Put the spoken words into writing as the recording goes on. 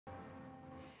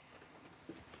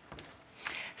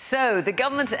So, the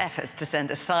government's efforts to send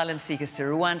asylum seekers to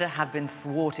Rwanda have been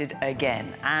thwarted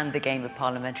again, and the game of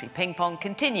parliamentary ping-pong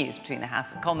continues between the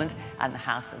House of Commons and the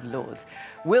House of Lords.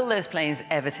 Will those planes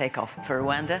ever take off for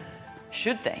Rwanda?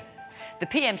 Should they? The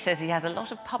PM says he has a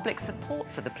lot of public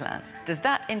support for the plan. Does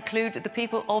that include the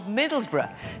people of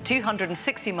Middlesbrough,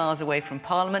 260 miles away from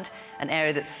Parliament, an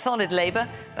area that's solid Labour,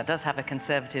 but does have a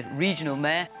Conservative regional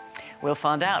mayor? We'll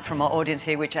find out from our audience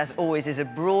here, which, as always, is a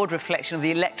broad reflection of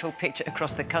the electoral picture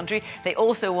across the country. They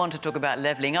also want to talk about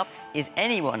levelling up. Is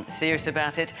anyone serious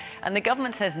about it? And the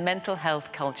government says mental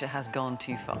health culture has gone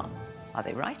too far. Are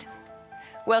they right?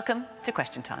 Welcome to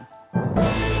Question Time.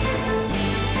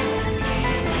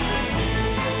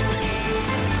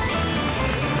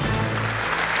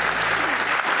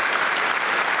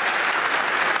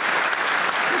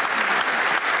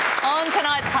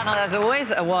 Panel, as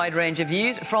always, a wide range of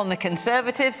views. From the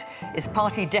Conservatives is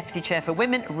Party Deputy Chair for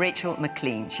Women, Rachel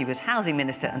Maclean. She was Housing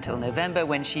Minister until November,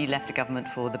 when she left the government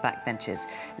for the backbenchers.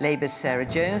 Labour's Sarah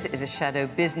Jones is a shadow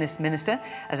business minister.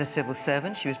 As a civil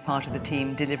servant, she was part of the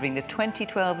team delivering the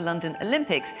 2012 London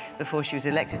Olympics before she was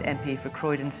elected MP for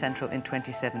Croydon Central in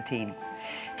 2017.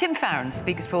 Tim Farron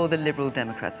speaks for the Liberal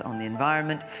Democrats on the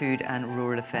environment, food and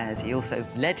rural affairs. He also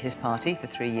led his party for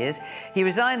 3 years. He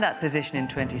resigned that position in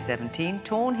 2017,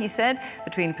 torn, he said,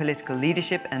 between political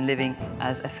leadership and living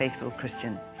as a faithful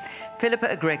Christian.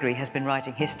 Philippa Gregory has been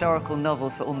writing historical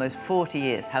novels for almost 40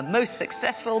 years. Her most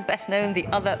successful, best known, The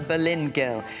Other Berlin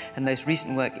Girl. Her most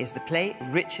recent work is the play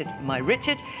Richard, My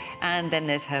Richard. And then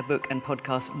there's her book and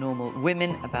podcast Normal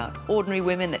Women, about ordinary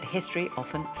women that history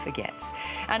often forgets.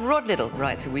 And Rod Liddle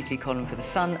writes a weekly column for The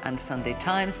Sun and Sunday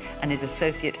Times and is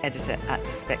associate editor at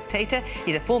The Spectator.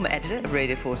 He's a former editor of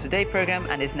Radio 4's Today programme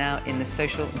and is now in the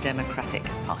Social Democratic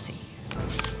Party.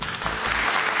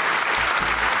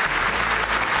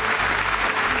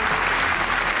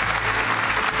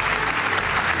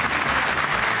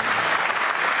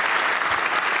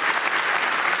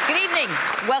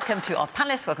 Welcome to our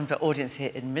panellists, welcome to our audience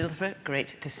here in Middlesbrough.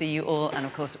 Great to see you all, and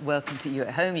of course, welcome to you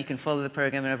at home. You can follow the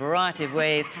programme in a variety of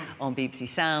ways on BBC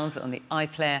Sounds, on the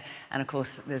iPlayer, and of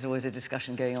course, there's always a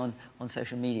discussion going on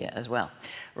social media as well.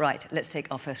 Right, let's take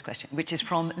our first question, which is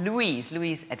from Louise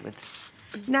Edwards.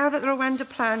 Now that the Rwanda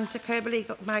plan to curb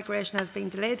illegal migration has been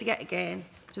delayed yet again,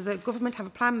 does the government have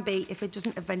a plan B if it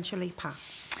doesn't eventually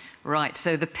pass? Right,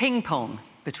 so the ping-pong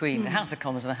between the House of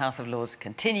Commons and the House of Lords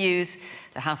continues.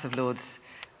 The House of Lords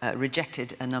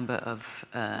rejected a number of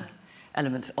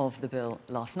elements of the bill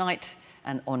last night,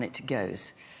 and on it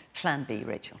goes. Plan B,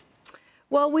 Rachel.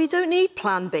 Well, we don't need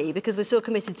Plan B because we're still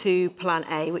committed to Plan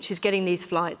A, which is getting these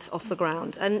flights off the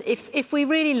ground. And if we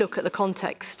really look at the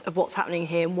context of what's happening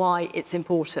here and why it's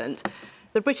important,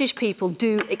 the British people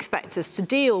do expect us to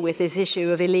deal with this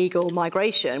issue of illegal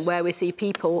migration, where we see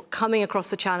people coming across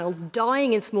the Channel,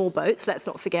 dying in small boats, let's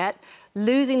not forget,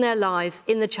 losing their lives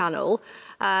in the Channel.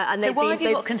 So why have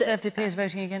you got Conservative peers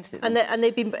voting against it? And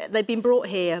they've been brought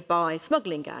here by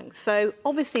smuggling gangs. So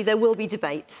obviously there will be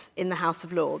debates in the House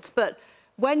of Lords, but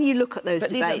when you look at those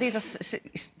debates... These are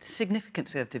significant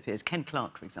Conservative peers. Ken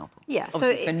Clarke, for example. Yeah, obviously,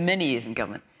 it's been many years in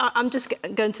government. I'm just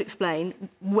going to explain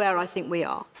where I think we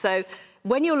are. So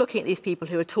when you're looking at these people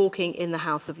who are talking in the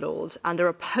House of Lords and are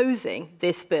opposing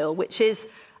this bill, which is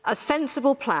a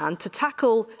sensible plan to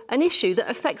tackle an issue that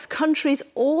affects countries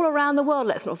all around the world,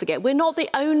 let's not forget. We're not the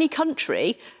only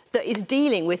country that is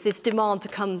dealing with this demand to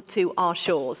come to our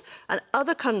shores. And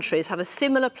other countries have a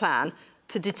similar plan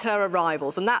to deter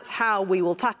arrivals, and that's how we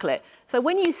will tackle it. So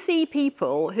when you see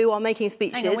people who are making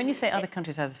speeches... Hang on, when you say other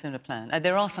countries have a similar plan,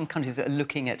 there are some countries that are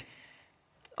looking at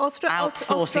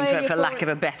outsourcing, for lack of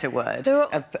a better word,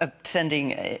 of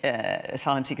sending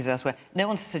asylum seekers elsewhere. No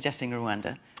one's suggesting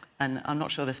Rwanda, and I'm not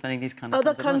sure they're spending these kinds of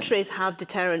Other countries have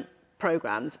deterrent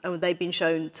programmes, and they've been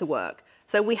shown to work.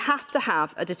 So we have to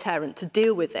have a deterrent to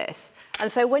deal with this. And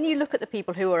so when you look at the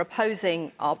people who are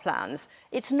opposing our plans,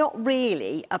 it's not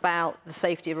really about the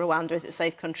safety of Rwanda, is it a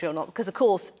safe country or not? Because, of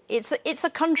course, it's a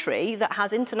country that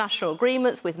has international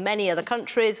agreements with many other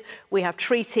countries. We have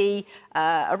treaty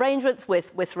arrangements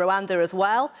with Rwanda as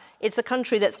well. It's a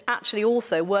country that's actually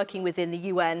also working within the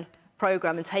UN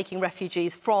programme and taking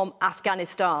refugees from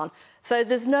Afghanistan. So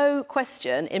there's no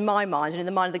question in my mind and in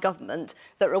the mind of the government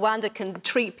that Rwanda can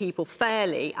treat people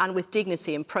fairly and with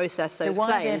dignity and process those claims. So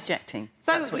why are they objecting?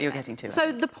 That's what you're getting to.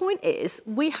 So the point is,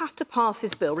 we have to pass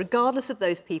this bill regardless of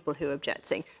those people who are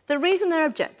objecting. The reason they're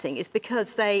objecting is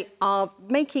because they are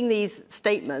making these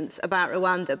statements about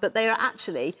Rwanda, but they are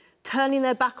actually turning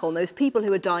their back on those people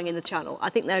who are dying in the Channel. I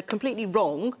think they're completely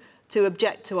wrong to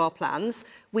object to our plans.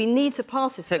 We need to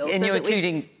pass this bill. And you're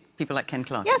including people like Ken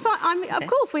Clarke? Yes, of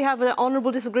course we have an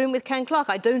honourable disagreement with Ken Clarke.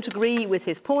 I don't agree with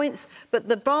his points, but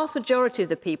the vast majority of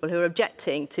the people who are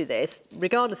objecting to this,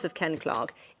 regardless of Ken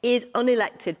Clarke, is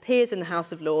unelected peers in the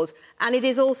House of Lords, and it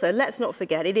is also, let's not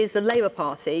forget, it is the Labour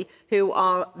Party who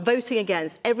are voting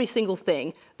against every single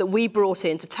thing that we brought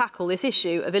in to tackle this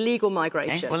issue of illegal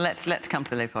migration. Okay. Well, let's come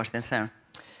to the Labour Party then, Sarah.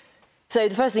 So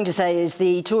the first thing to say is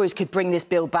the Tories could bring this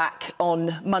bill back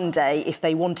on Monday if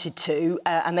they wanted to,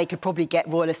 and they could probably get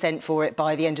royal assent for it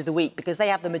by the end of the week because they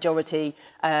have the majority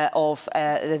of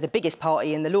the biggest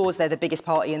party in the Lords, they're the biggest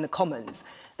party in the Commons.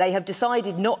 They have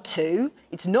decided not to.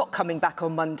 It's not coming back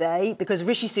on Monday because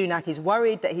Rishi Sunak is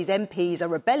worried that his MPs are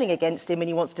rebelling against him and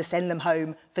he wants to send them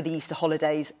home for the Easter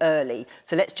holidays early.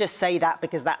 So let's just say that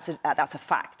because that's a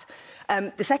fact.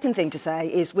 The second thing to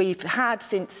say is we've had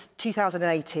since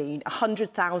 2018,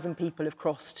 100,000 people have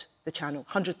crossed the Channel,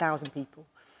 100,000 people.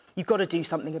 You've got to do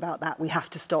something about that. We have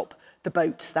to stop the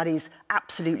boats. That is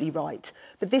absolutely right.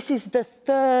 But this is the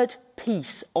third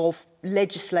piece of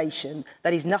legislation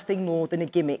that is nothing more than a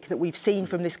gimmick that we've seen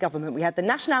from this government. We had the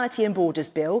Nationality and Borders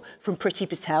Bill from Priti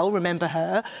Patel, remember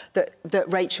her, that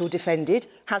Rachel defended,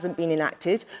 hasn't been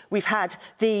enacted. We've had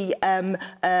the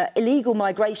Illegal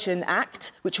Migration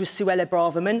Act, which was Suella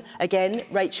Braverman, again,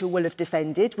 Rachel will have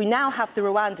defended. We now have the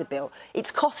Rwanda Bill.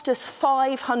 It's cost us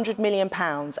 £500 million.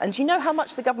 And do you know how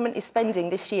much the government is spending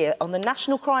this year on the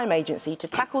National Crime Agency to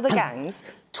tackle the gangs?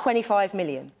 25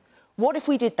 million. What if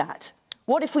we did that?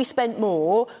 What if we spent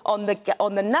more on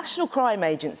the National Crime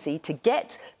Agency to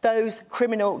get those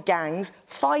criminal gangs,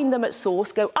 find them at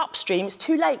source, go upstream? It's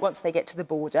too late once they get to the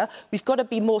border. We've got to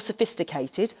be more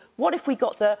sophisticated. What if we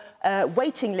got the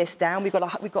waiting list down? We've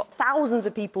got thousands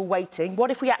of people waiting. What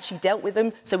if we actually dealt with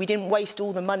them so we didn't waste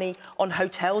all the money on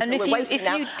hotels and that we're wasting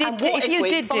now? If you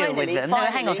did deal with them, no,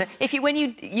 hang on.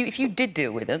 If you did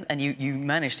deal with them and you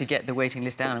managed to get the waiting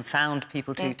list down and found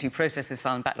people to process the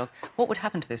asylum backlog, what would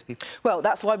happen to those people? Well,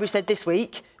 that's why we said this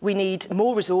week we need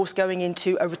more resource going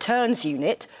into a returns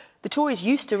unit. The Tories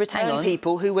used to return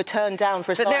people who were turned down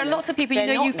for asylum. But there are lots of people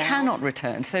you cannot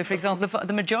return. So, for example,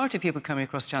 the majority of people coming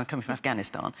across the Channel coming from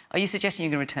Afghanistan, are you suggesting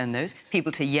you're going to return those?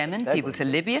 People to Yemen, people to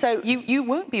Libya? So you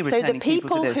won't be returning people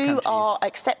to those countries. So the people who are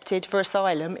accepted for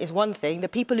asylum is one thing. The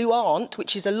people who aren't,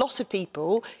 which is a lot of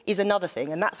people, is another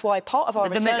thing. And that's why part of our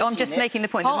returns unit... I'm just making the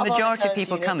point that the majority of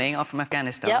people coming are from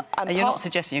Afghanistan. And you're not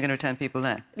suggesting you're going to return people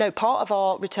there? No, part of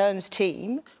our returns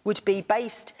team would be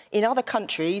based in other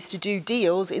countries to do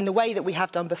deals in the way that we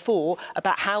have done before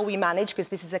about how we manage, because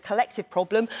this is a collective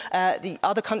problem. The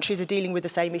other countries are dealing with the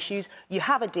same issues. You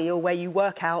have a deal where you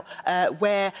work out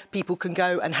where people can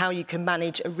go and how you can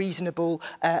manage a reasonable,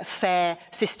 fair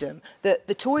system.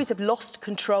 The Tories have lost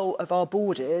control of our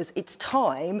borders. It's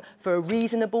time for a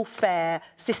reasonable, fair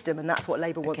system, and that's what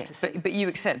Labour wants to see. But you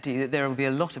accept, do you, that there will be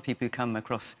a lot of people who come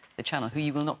across the Channel who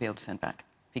you will not be able to send back?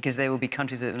 Because there will be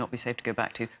countries that will not be safe to go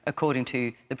back to, according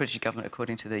to the British government,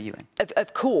 according to the UN.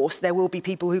 Of course, there will be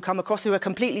people who come across who are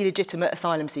completely legitimate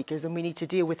asylum seekers, and we need to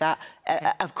deal with that.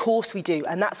 Of course we do.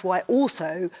 And that's why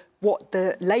also what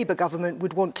the Labour government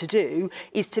would want to do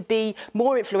is to be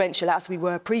more influential, as we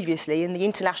were previously, in the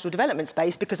international development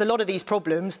space, because a lot of these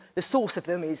problems, the source of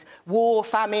them is war,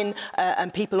 famine,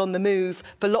 and people on the move.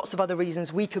 For lots of other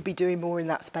reasons, we could be doing more in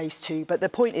that space too. But the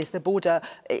point is the border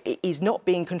is not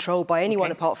being controlled by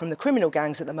anyone apart from the criminal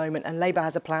gangs at the moment, and Labour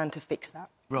has a plan to fix that.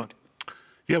 Rod?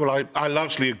 Yeah, well, I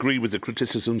largely agree with the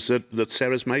criticisms that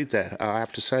Sarah's made there, I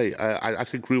have to say. I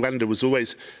think Rwanda was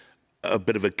always a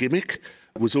bit of a gimmick,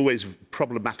 was always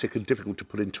problematic and difficult to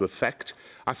put into effect.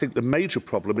 I think the major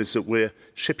problem is that we're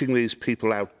shipping these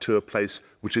people out to a place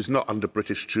which is not under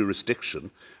British jurisdiction,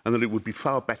 and that it would be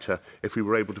far better if we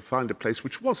were able to find a place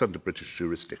which was under British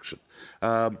jurisdiction.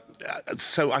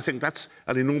 So I think that's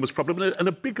an enormous problem, and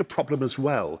a bigger problem as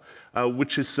well,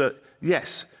 which is,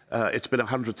 yes, it's been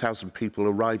 100,000 people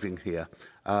arriving here,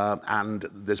 and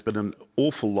there's been an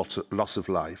awful loss of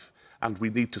life, and we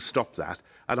need to stop that.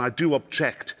 And I do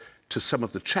object to some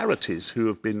of the charities who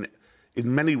have been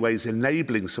in many ways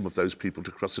enabling some of those people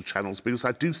to cross the channels, because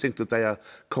I do think that they are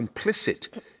complicit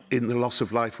in the loss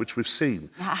of life which we've seen.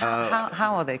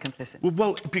 How are they complicit?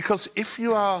 Well, because if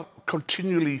you are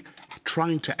continually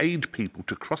trying to aid people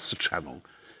to cross the channel,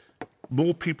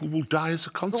 more people will die as a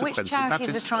consequence. But which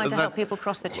charities are trying to help people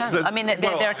cross the channel? I mean,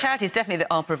 there are charities definitely that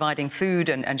are providing food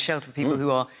and shelter for people who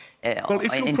are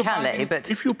in Calais,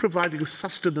 but... If you're providing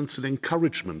sustenance and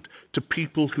encouragement to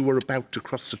people who are about to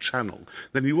cross the channel,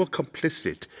 then you are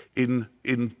complicit in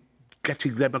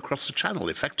getting them across the channel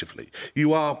effectively.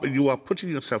 You are putting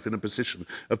yourself in a position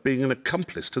of being an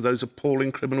accomplice to those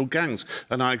appalling criminal gangs.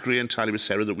 And I agree entirely with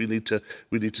Sarah that we need to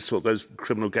sort those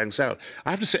criminal gangs out. I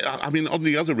have to say, I mean, on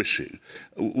the other issue,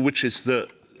 which is that,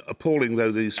 appalling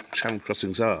though these channel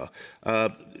crossings are,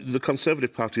 the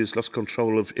Conservative Party has lost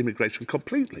control of immigration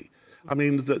completely. I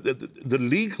mean, the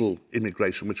legal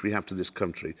immigration which we have to this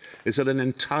country is at an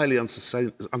entirely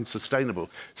unsustainable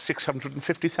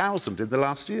 650,000 in the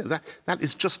last year. That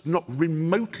is just not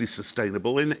remotely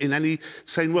sustainable in any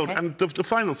sane world. Okay. And the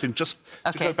final thing, just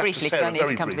to go back briefly, to Sarah,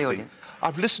 very to briefly,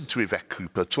 I've listened to Yvette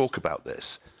Cooper talk about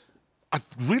this. I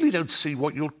really don't see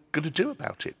what you're going to do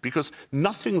about it, because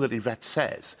nothing that Yvette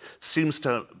says seems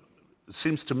to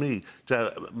me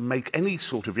to make any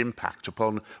sort of impact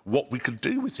upon what we could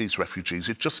do with these refugees.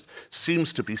 It just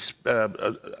seems to be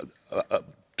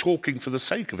talking for the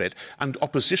sake of it and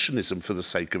oppositionism for the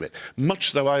sake of it,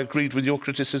 much though I agreed with your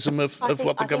criticism of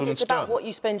what the government's done. I think it's about what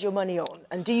you spend your money on,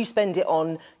 and do you spend it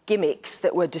on gimmicks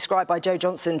that were described by Joe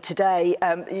Johnson today,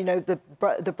 you know, the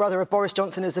brother of Boris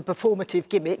Johnson as a performative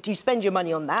gimmick? Do you spend your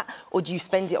money on that, or do you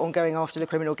spend it on going after the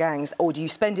criminal gangs, or do you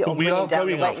spend it on bringing down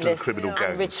the wait list? We are going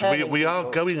after the criminal gangs. We are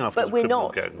going after the criminal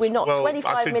gangs. We're not. Well,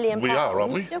 £25 million. We are,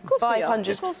 aren't we? Of course we are.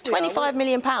 £25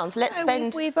 million. Let's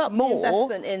spend more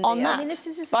on that. I mean, this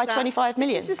is by 25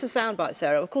 million. This is just a soundbite,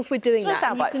 Sarah. Of course we're doing that. It's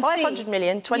not a soundbite. 500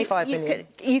 million, 25 million.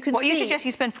 You can What, you suggest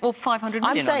you spend 500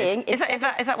 million I'm saying... on this?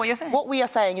 Is that what you're saying? What we are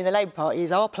saying in the Labour Party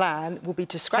is our plan will be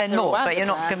to scrap spend the more, Rwanda but you're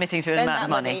not plan, committing to an amount of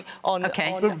money. On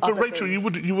but Rachel, you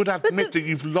would admit that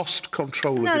you've lost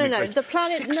control of immigration. No. The plan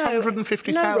is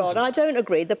 650,000. No, Rod, I don't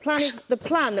agree. The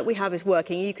plan that we have is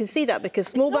working. You can see that because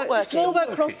small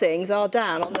boat crossings are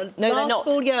down on the last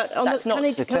full year. That's not.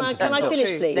 Can I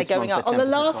finish, please? They're going up on the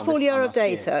last full year of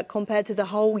data compared to the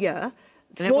whole year.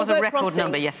 It was a record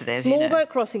number yesterday, as you know. Small boat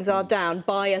crossings are down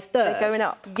by a third. They're going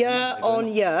up. Year on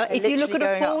year. If you look at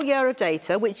a full year of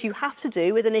data, which you have to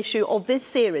do with an issue of this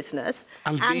seriousness,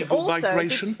 and also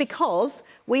migration, because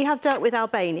we have dealt with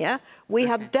Albania, we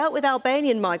have dealt with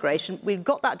Albanian migration, we've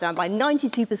got that down by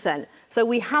 92%. So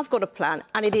we have got a plan,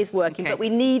 and it is working, but we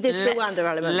need this Rwanda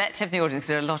element. Let's have the audience,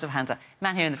 there are a lot of hands up.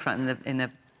 Man here in the front, in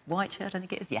the white shirt, I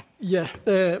think it is, yeah. Yeah,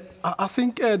 I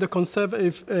think the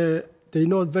Conservative... they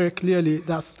know very clearly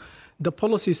that the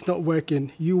policy is not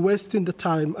working. You're wasting the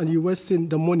time and you're wasting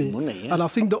the money. Yeah. And I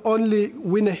think the only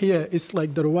winner here is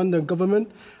like the Rwandan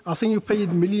government. I think you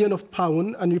paid millions of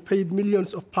pounds and you paid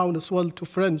millions of pounds as well to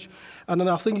French. And then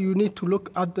I think you need to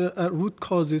look at the root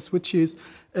causes, which is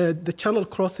the channel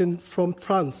crossing from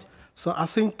France. So I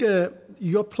think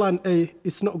your plan A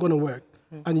is not going to work.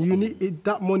 And you need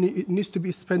that money. It needs to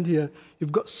be spent here.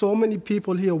 You've got so many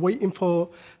people here waiting for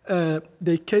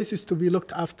their cases to be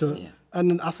looked after. Yeah.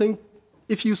 And I think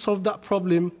if you solve that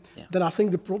problem, then I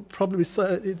think the problem is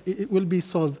it will be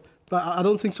solved. But I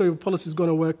don't think so. Your policy is going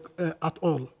to work at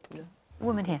all.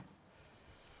 Woman here.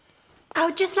 I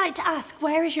would just like to ask,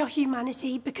 where is your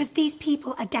humanity? Because these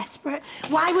people are desperate.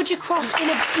 Why would you cross in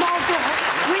a small boat,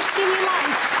 risking your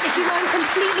life, if you weren't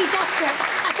completely desperate?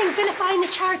 I think vilifying the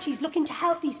charities looking to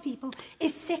help these people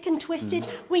is sick and twisted.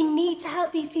 We need to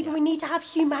help these people. We need to have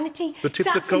humanity. But if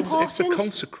That's if the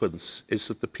consequence is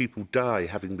that the people die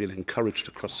having been encouraged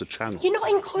to cross the channel... You're not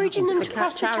encouraging them to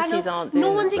cross the channel.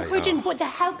 No one's encouraging them, but they're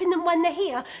helping them when they're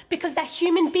here because they're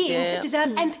human beings that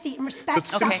deserve empathy and respect. But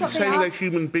simply saying they're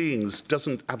human beings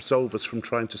doesn't absolve us from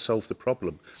trying to solve the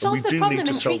problem. Solve the problem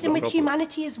and treat them with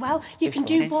humanity as well. You can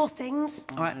do both things.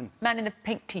 All right, man in the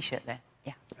pink T-shirt there.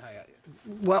 Yeah.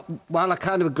 Well, while I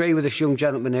kind of agree with this young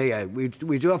gentleman here, we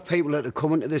do have people that are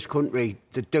coming to this country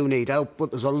that do need help, but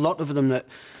there's a lot of them that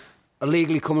are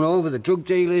legally coming over, the drug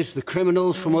dealers, the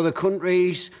criminals from other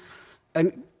countries,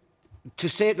 and to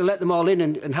say to let them all in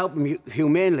and help them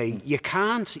humanely, you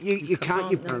can't. You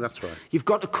can't. No, that's right. You've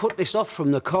got to cut this off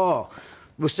from the core.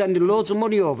 We're sending loads of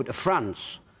money over to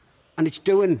France, and it's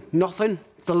doing nothing.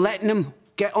 They're letting them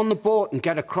get on the boat and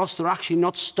get across. They're actually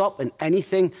not stopping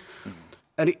anything.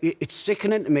 And it's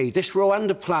sickening to me. This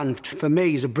Rwanda plan, for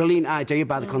me, is a brilliant idea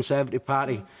by the Conservative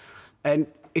Party. And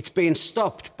it's being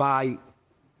stopped by,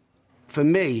 for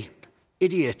me,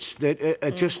 idiots that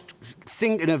are just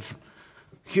thinking of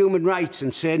human rights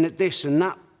and saying that this and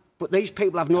that. But these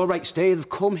people have no right to stay. They've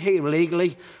come here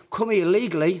illegally. Come here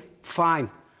legally, fine.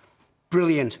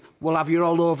 Brilliant. We'll have you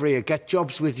all over here. Get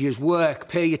jobs with you, work,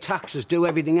 pay your taxes, do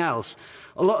everything else.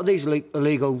 A lot of these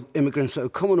illegal immigrants that are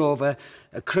coming over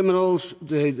are criminals,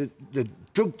 the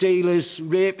drug dealers,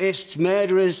 rapists,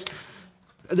 murderers.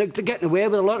 They're getting away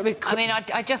with a lot of it. I mean,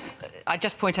 I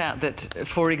just point out that,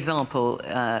 for example,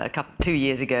 2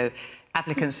 years ago,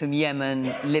 applicants from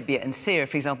Yemen, Libya and Syria,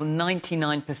 for example,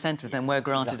 99% of them were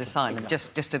granted asylum.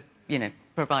 Exactly. Just to, you know,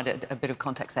 provide a bit of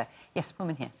context there. Yes,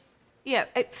 woman here. Yeah,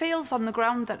 it feels on the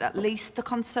ground that at least the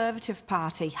Conservative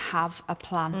Party have a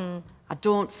plan. I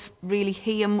don't really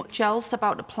hear much else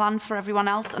about a plan for everyone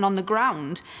else. And on the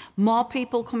ground, more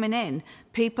people coming in,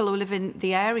 people who live in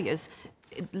the areas,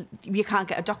 you can't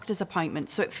get a doctor's appointment.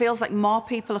 So it feels like more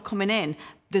people are coming in.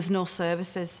 There's no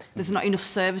services. There's not enough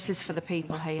services for the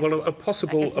people here. Well, a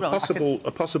possible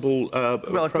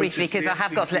Rod, briefly, because I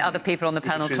have got to let other people on the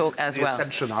panel talk as well.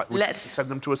 Let's send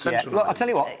them to Ascension. Yeah. Look, I'll tell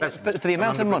you what. For the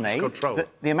amount of money,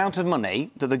 the amount of money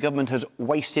that the government has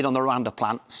wasted on the Rwanda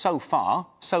plan so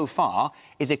far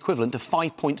is equivalent to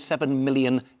 5.7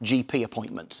 million GP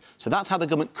appointments. So that's how the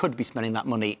government could be spending that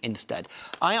money instead.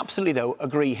 I absolutely, though,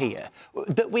 agree here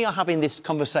that we are having this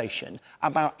conversation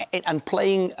about it and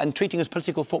playing and treating as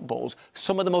political footballs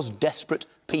some of the most desperate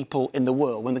people in the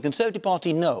world, when the Conservative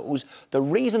Party knows the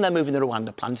reason they're moving the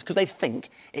Rwanda plan is because they think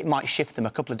it might shift them a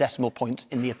couple of decimal points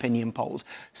in the opinion polls.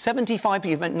 75%,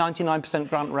 you've meant 99%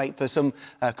 grant rate for some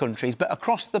countries, but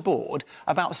across the board,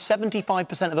 about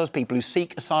 75% of those people who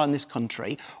seek asylum in this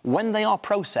country, when they are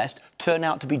processed, turn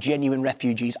out to be genuine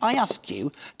refugees. I ask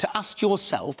you to ask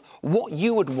yourself what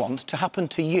you would want to happen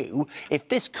to you if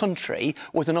this country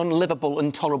was an unlivable,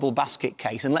 intolerable basket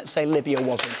case, and let's say Libya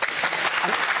wasn't.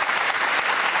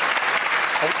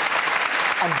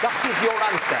 And that is your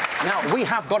answer. Now, we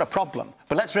have got a problem.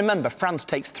 But let's remember, France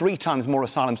takes 3 times more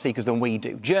asylum seekers than we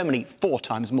do. Germany, 4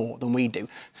 times more than we do.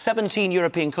 17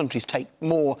 European countries take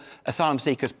more asylum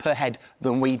seekers per head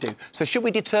than we do. So should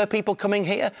we deter people coming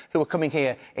here who are coming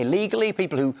here illegally,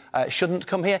 people who shouldn't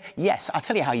come here? Yes, I'll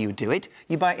tell you how you do it.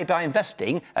 By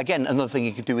investing, again, another thing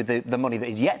you could do with the money that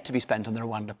is yet to be spent on the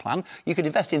Rwanda plan, you could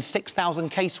invest in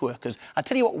 6,000 caseworkers. I'll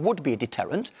tell you what would be a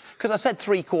deterrent, because I said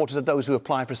 3/4 of those who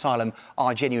apply for asylum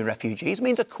are genuine refugees,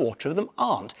 means 1/4 of them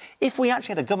aren't. If we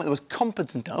actually had a government that was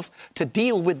competent enough to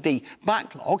deal with the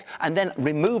backlog and then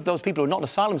remove those people who are not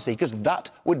asylum seekers, that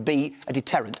would be a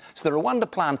deterrent. So the Rwanda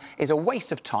plan is a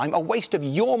waste of time, a waste of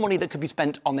your money that could be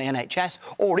spent on the NHS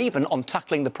or even on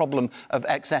tackling the problem of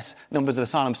excess numbers of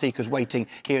asylum seekers waiting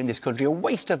here in this country. A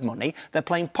waste of money. They're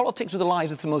playing politics with the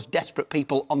lives of the most desperate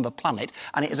people on the planet,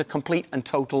 and it is a complete and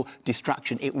total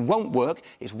distraction. It won't work.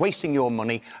 It's wasting your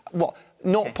money. What?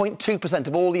 0.2%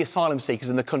 of all the asylum seekers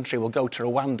in the country will go to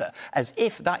Rwanda, as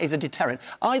if that is a deterrent.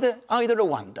 Either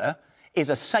Rwanda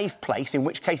is a safe place, in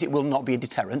which case it will not be a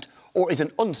deterrent, or is an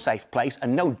unsafe place,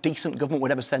 and no decent government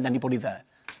would ever send anybody there.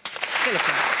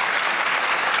 Philippa.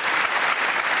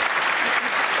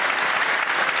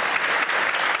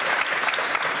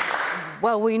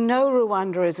 Well, we know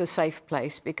Rwanda is a safe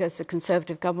place because the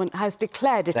Conservative government has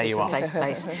declared it is a safe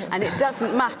place. And it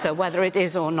doesn't matter whether it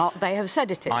is or not, they have said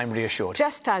it is. I'm reassured.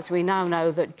 Just as we now know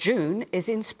that June is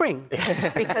in spring,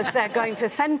 because they're going to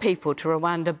send people to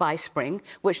Rwanda by spring,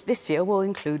 which this year will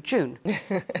include June.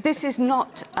 This is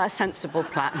not a sensible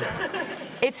plan.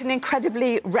 It's an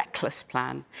incredibly reckless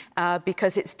plan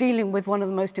because it's dealing with one of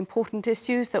the most important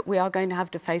issues that we are going to have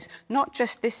to face, not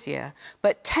just this year,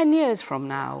 but 10 years from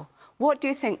now. What do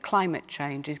you think climate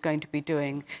change is going to be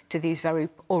doing to these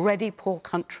already poor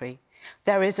country?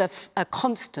 There is a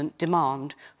constant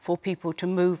demand for people to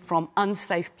move from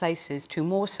unsafe places to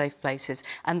more safe places,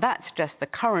 and that's just the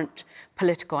current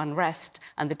political unrest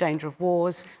and the danger of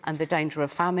wars and the danger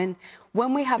of famine.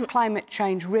 When we have climate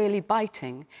change really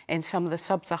biting in some of the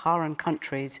sub-Saharan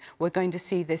countries, we're going to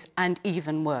see this and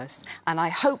even worse. And I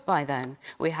hope by then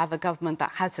we have a government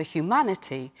that has the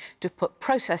humanity to put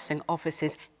processing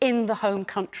offices in the home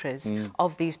countries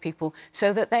of these people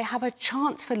so that they have a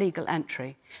chance for legal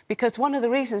entry. Because one of the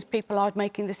reasons people are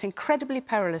making this incredibly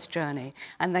perilous journey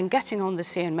and then getting on the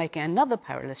sea and making another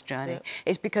perilous journey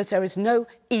is because there is no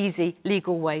easy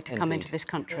legal way to come into this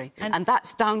country. And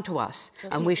that's down to us,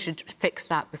 and we should fix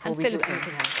that before we do anything else.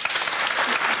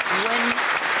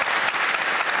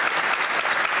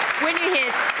 When you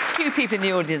hear 2 people in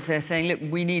the audience there saying, look,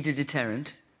 we need a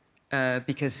deterrent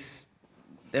because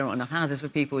there aren't enough houses for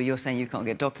people, you're saying you can't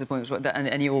get doctor's appointments,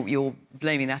 and you're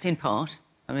blaming that in part.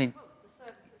 I mean...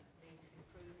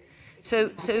 So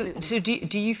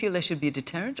do you feel there should be a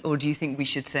deterrent, or do you think we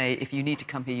should say, if you need to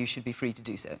come here, you should be free to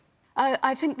do so?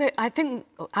 I think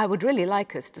I would really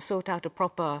like us to sort out a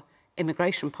proper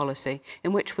immigration policy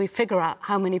in which we figure out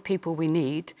how many people we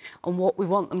need and what we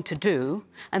want them to do,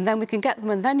 and then we can get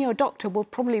them, and then your doctor will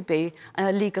probably be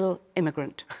a legal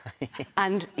immigrant.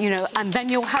 And, you know, and then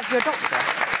you'll have your doctor.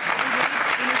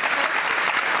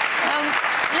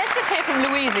 Let's just hear from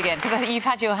Louise again, because I think you've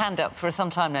had your hand up for some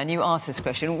time now and you asked this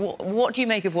question. What do you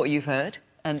make of what you've heard?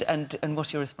 And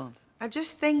what's your response? I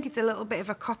just think it's a little bit of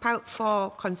a cop-out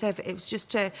for Conservatives just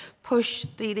to push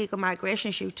the illegal migration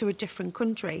issue to a different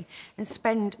country and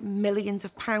spend millions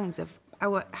of pounds of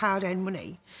our hard-earned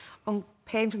money on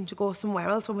paying for them to go somewhere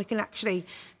else when we can actually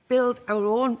build our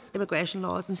own immigration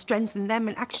laws and strengthen them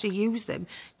and actually use them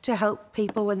to help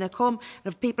people when they come,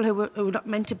 and of people who are not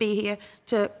meant to be here,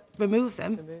 to remove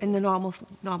them in the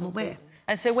normal way.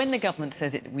 And so when the government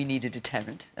says we need a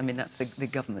deterrent, I mean, that's the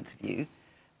government's view,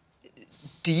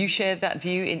 do you share that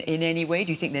view in any way?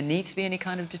 Do you think there needs to be any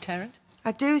kind of deterrent?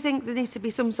 I do think there needs to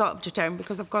be some sort of deterrent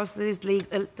because, of course, there's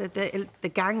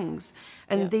the gangs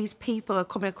and these people are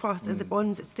coming across and the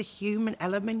ones, it's the human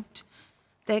element.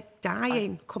 They're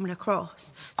dying coming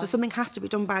across. So something has to be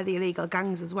done by the illegal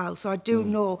gangs as well. So I do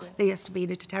know there has to be a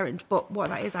deterrent, but what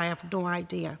that is, I have no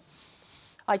idea.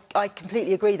 I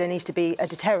completely agree there needs to be a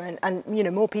deterrent, and you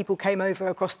know, more people came over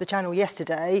across the channel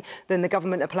yesterday than the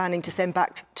government are planning to send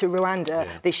back to Rwanda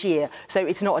this year. So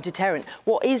it's not a deterrent.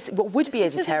 What would be a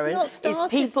deterrent is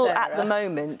people at the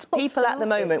moment. People at the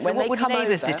moment when they come over.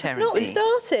 Not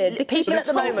started. People at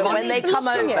the moment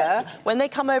when they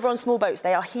come over on small boats,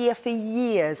 they are here for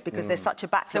years because there's such a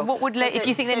backlog. So what would if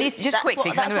you think there needs to just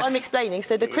quickly? That's what I'm explaining.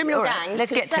 So the criminal gangs.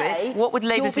 Let's get to it. What would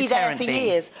Labour's deterrent be? You'll be there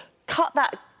for years. Cut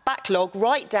that backlog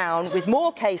right down with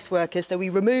more caseworkers, so we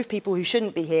remove people who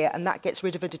shouldn't be here, and that gets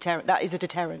rid of a deterrent. That is a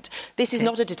deterrent. This is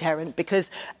not a deterrent because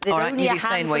there's only a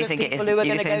handful of people who are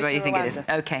going to go to Rwanda.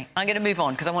 OK, I'm going to move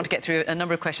on because I want to get through a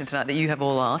number of questions tonight that you have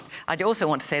all asked. I also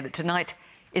want to say that tonight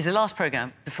is the last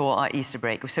programme before our Easter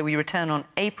break, so we return on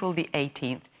April the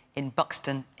 18th in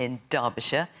Buxton in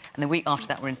Derbyshire, and the week after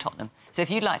that we're in Tottenham. So if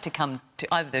you'd like to come to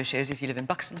either of those shows, if you live in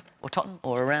Buxton or Tottenham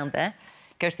or around there,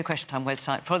 go to the Question Time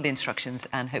website, follow the instructions,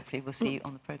 and hopefully we'll see you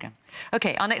on the programme.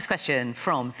 OK, our next question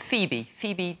from Phoebe.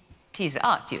 Phoebe Teaser.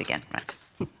 It's you again, right.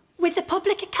 With the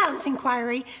public accounts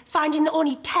inquiry finding that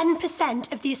only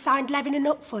 10% of the assigned levelling and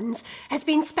up funds has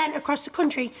been spent across the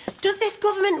country, does this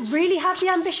government really have the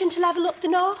ambition to level up the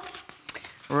north?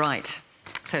 Right.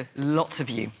 So, lots of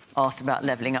you asked about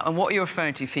levelling up. And what you're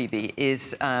referring to, Phoebe,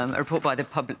 is a report by the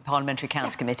Parliamentary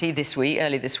Accounts Committee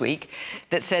early this week,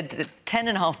 that said that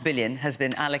 £10.5 billion has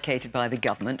been allocated by the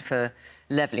government for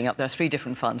levelling up. There are 3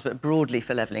 different funds, but broadly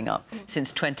for levelling up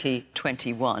since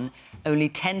 2021. Only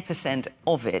 10%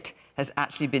 of it has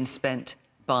actually been spent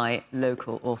by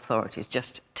local authorities,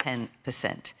 just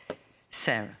 10%.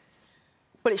 Sarah.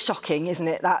 Well, it's shocking, isn't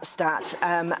it, that stat?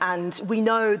 And we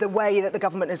know the way that the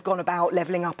government has gone about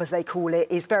levelling up, as they call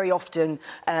it, is very often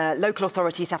local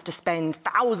authorities have to spend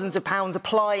thousands of pounds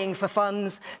applying for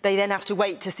funds. They then have to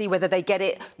wait to see whether they get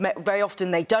it. Very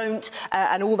often they don't,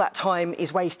 and all that time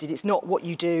is wasted. It's not what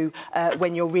you do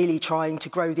when you're really trying to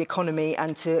grow the economy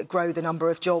and to grow the number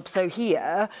of jobs. So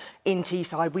here in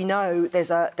Teesside, we know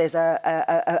there's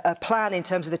a plan in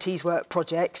terms of the Tees Work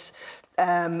projects,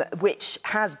 which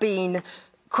has been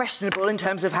questionable in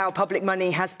terms of how public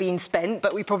money has been spent,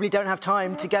 but we probably don't have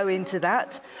time to go into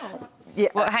that. Yeah.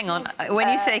 Well, hang on. When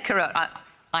you say corrupt,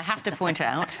 I have to point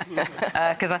out,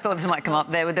 because I thought this might come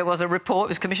up, there was a report,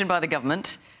 it was commissioned by the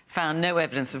government, found no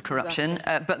evidence of corruption,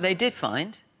 but they did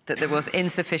find that there was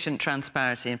insufficient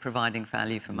transparency in providing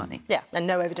value for money. Yeah, and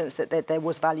no evidence that there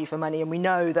was value for money, and we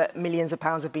know that millions of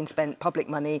pounds have been spent, public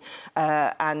money,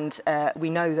 and we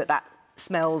know that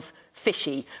smells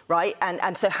fishy, right?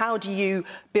 And so how do you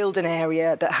build an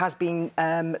area that has been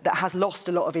that has lost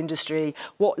a lot of industry?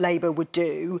 What Labour would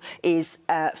do is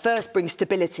first bring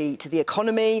stability to the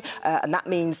economy, and that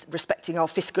means respecting our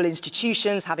fiscal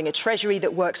institutions, having a treasury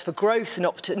that works for growth,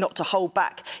 not to hold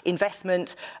back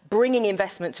investment, bringing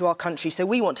investment to our country. So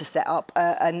we want to set up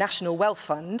a national wealth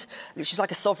fund, which is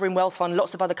like a sovereign wealth fund.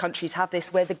 Lots of other countries have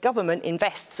this, where the government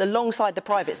invests alongside the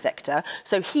private sector.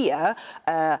 So here,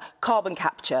 carbon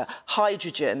capture,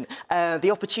 hydrogen, the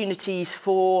opportunities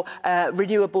for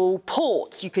renewable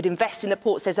ports. You could invest in the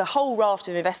ports. There's a whole raft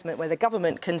of investment where the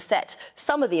government can set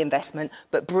some of the investment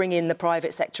but bring in the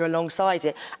private sector alongside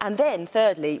it. And then,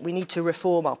 thirdly, we need to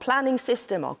reform our planning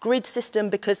system, our grid system,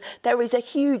 because there is a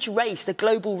huge race, a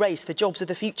global race for jobs of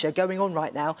the future going on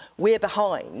right now. We're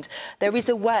behind. There is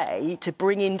a way to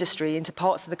bring industry into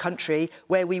parts of the country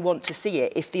where we want to see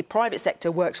it. If the private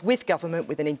sector works with government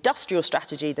with an industrial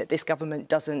strategy that this government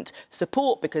doesn't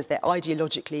support because they're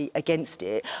ideologically against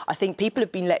it, I think people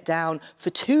have been let down for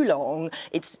too long.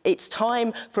 It's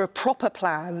time for a proper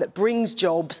plan that brings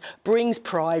jobs, brings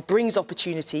pride, brings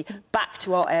opportunity back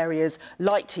to our areas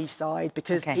like Teesside,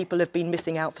 because people have been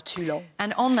missing out for too long.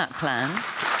 And on that plan,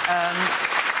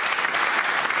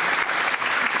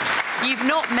 you've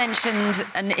not mentioned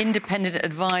an independent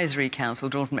advisory council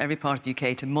drawn from every part of the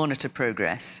UK to monitor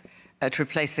progress to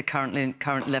replace the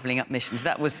current levelling up missions.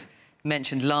 That was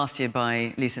mentioned last year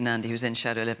by Lisa Nandy, who was then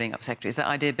Shadow Levelling Up Secretary. Is that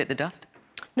idea bit the dust?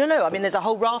 No. I mean, there's a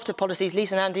whole raft of policies.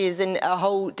 Lisa Nandy is in a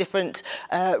whole different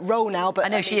role now. But I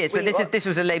know she is, but this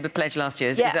was a Labour pledge last year.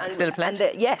 Is that still a pledge?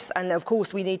 Yes, and of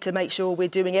course we need to make sure we're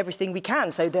doing everything we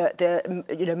can. So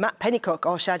Matt Pennycock,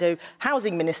 our Shadow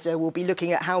Housing Minister, will be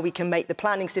looking at how we can make the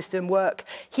planning system work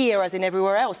here as in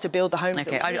everywhere else to build the homes.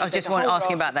 OK, I just want to ask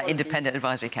you about that Independent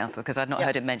Advisory Council, because I've not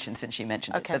heard it mentioned since you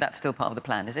mentioned it. But that's still part of the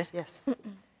plan, is it? Yes.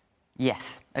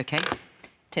 Yes. OK.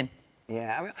 Tim?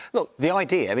 Yeah, I mean, look, the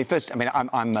idea,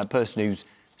 I'm a person who's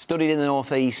studied in the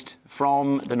North East,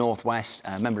 from the North West,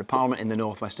 a Member of Parliament in the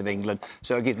North West of England,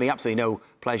 so it gives me absolutely no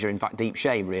pleasure, in fact deep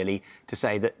shame really, to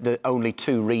say that the only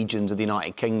two regions of the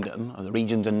United Kingdom, or the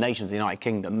regions and nations of the United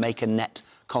Kingdom, make a net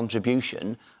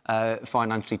contribution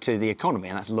financially to the economy,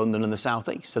 and that's London and the South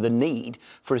East. So the need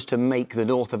for us to make the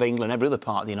north of England, every other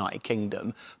part of the United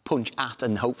Kingdom, punch at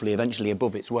and hopefully eventually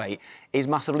above its weight is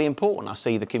massively important. I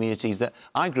see the communities that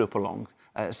I grew up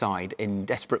alongside in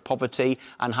desperate poverty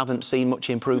and haven't seen much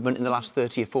improvement in the last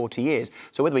 30 or 40 years.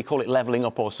 So whether we call it levelling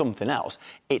up or something else,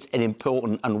 it's an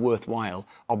important and worthwhile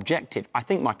objective. I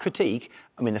think my critique,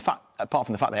 apart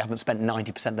from the fact they haven't spent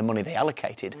 90% of the money they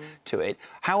allocated to it,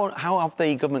 how have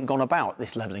the government gone about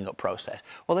this levelling up process?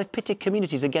 Well, they've pitted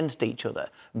communities against each other,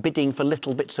 bidding for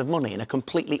little bits of money in a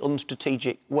completely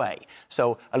unstrategic way.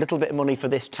 So a little bit of money for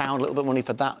this town, a little bit of money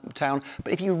for that town.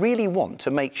 But if you really want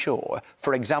to make sure,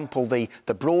 for example, the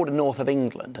broader north of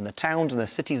England and the towns and the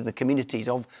cities and the communities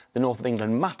of the north of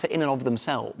England matter in and of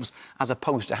themselves, as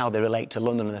opposed to how they relate to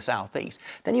London and the South East,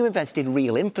 then you invest in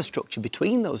real infrastructure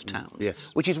between those towns,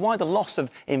 which is why the loss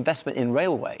of investment in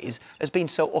railways has been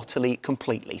so utterly,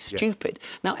 completely stupid.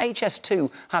 Now, HS2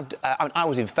 had... I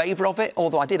was in favour of it,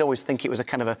 although I did always think it was a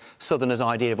kind of a southerner's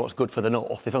idea of what's good for the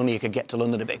north, if only you could get to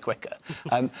London a bit quicker.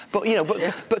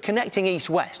 But connecting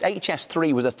east-west,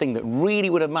 HS3 was a thing that really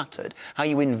would have mattered, how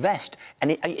you invest.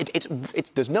 And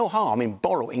there's no harm in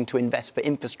borrowing to invest for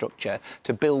infrastructure,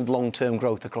 to build long-term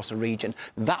growth across a region.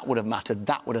 That would have mattered,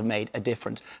 that would have made a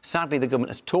difference. Sadly, the government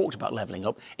has talked about levelling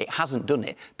up. It hasn't done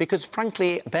it, because,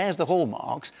 frankly, it bears the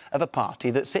hallmarks of a party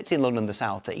that sits in London and the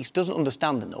South East, doesn't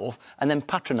understand the North, and then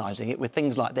patronising it with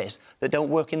things like this that don't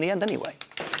work in the end anyway.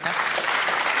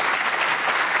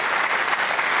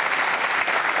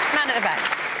 Man at the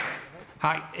back.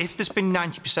 Hi. If there's been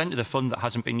 90% of the fund that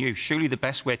hasn't been used, surely the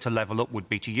best way to level up would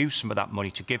be to use some of that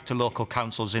money to give to local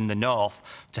councils in the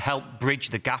north to help bridge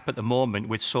the gap at the moment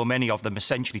with so many of them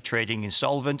essentially trading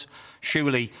insolvent.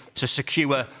 Surely to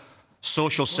secure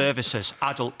social services,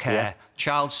 adult care,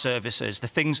 child services, the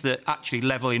things that actually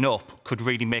levelling up could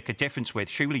really make a difference with.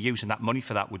 Surely using that money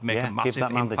for that would make a massive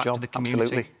impact to the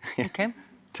community. Absolutely. OK.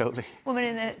 Totally. Woman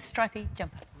in a stripy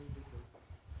jumper.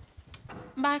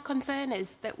 My concern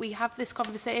is that we have this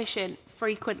conversation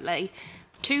frequently,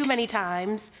 too many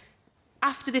times.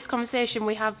 After this conversation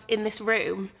we have in this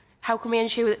room, how can we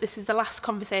ensure that this is the last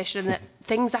conversation and that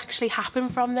things actually happen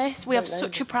from this? We have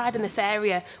such a pride in this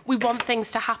area. We want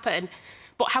things to happen.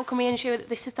 But how can we ensure that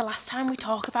this is the last time we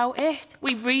talk about it?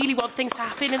 We really want things to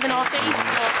happen in the North East.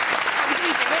 How do we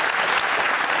do it?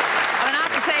 I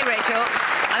have to say, Rachel,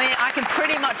 I can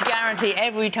pretty much guarantee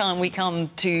every time we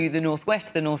come to the North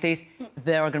West, the North East,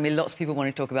 there are going to be lots of people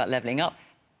wanting to talk about levelling up,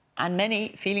 and many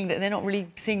feeling that they're not really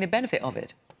seeing the benefit of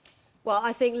it. Well,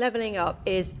 I think levelling up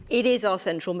is our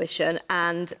central mission,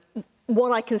 and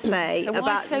what I can say so about...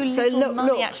 why so little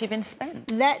money actually been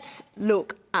spent? Let's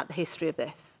look at the history of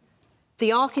this.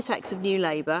 The architects of New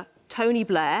Labour, Tony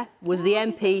Blair, was the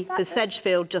MP for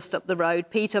Sedgefield just up the road,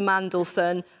 Peter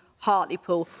Mandelson,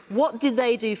 Hartlepool. What did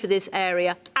they do for this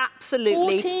area?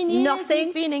 Absolutely 14 years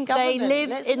nothing. Been in they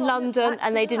lived in London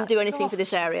and they didn't do anything for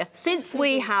this area. Since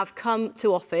we have come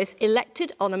to office,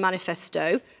 elected on a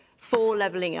manifesto for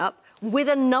levelling up, with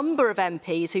a number of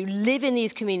MPs who live in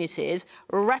these communities,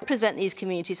 represent these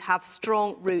communities, have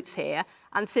strong roots here.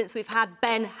 And since we've had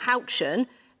Ben Houchen,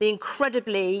 the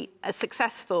incredibly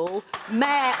successful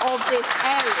mayor of this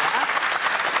area,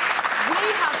 we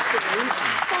have seen,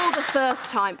 for the first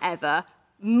time ever,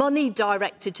 money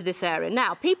directed to this area.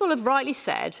 Now, people have rightly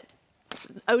said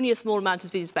only a small amount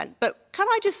has been spent, but can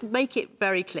I just make it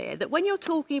very clear that when you're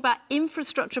talking about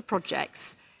infrastructure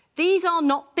projects, these are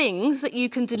not things that you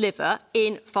can deliver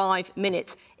in 5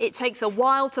 minutes. It takes a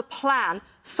while to plan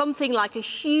something like a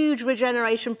huge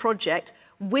regeneration project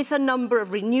with a number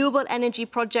of renewable energy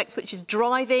projects, which is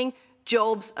driving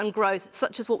jobs and growth,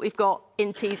 such as what we've got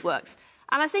in Teesworks.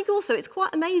 And I think also it's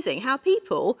quite amazing how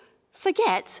people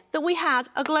forget that we had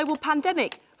a global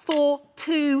pandemic for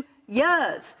 2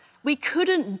 years. We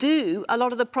couldn't do a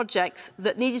lot of the projects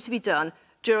that needed to be done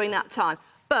during that time.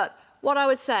 But what I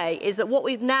would say is that what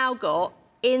we've now got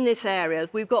in this area,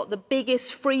 we've got the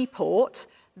biggest free port.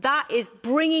 That is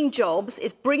bringing jobs,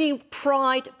 is bringing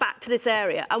pride back to this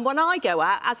area. And when I go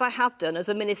out, as I have done as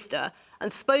a minister,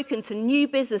 and spoken to new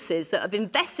businesses that have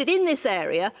invested in this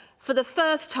area for the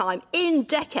first time in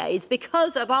decades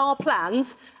because of our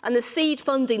plans and the seed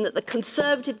funding that the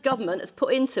Conservative government has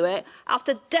put into it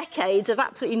after decades of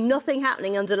absolutely nothing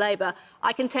happening under Labour,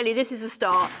 I can tell you this is a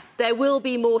start. There will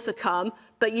be more to come,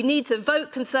 but you need to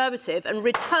vote Conservative and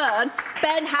return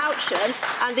Ben Houchen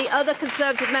and the other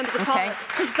Conservative members of Parliament,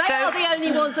 because they are the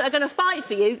only ones that are going to fight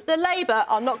for you. The Labour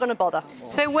are not going to bother.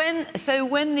 So when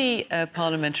the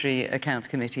Parliamentary Accounts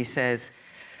Committee says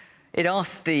it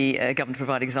asks the government to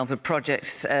provide examples of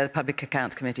projects, Public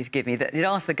Accounts Committee, forgive me, that it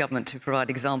asked the government to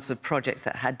provide examples of projects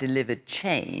that had delivered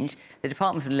change, the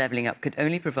Department for Levelling Up could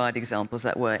only provide examples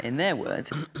that were, in their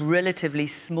words, relatively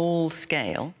small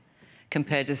scale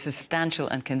compared to the substantial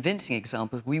and convincing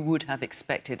examples we would have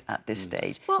expected at this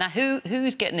stage. Well, now,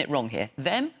 who's getting it wrong here,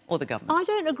 them or the government? I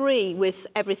don't agree with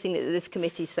everything that this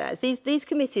committee says. These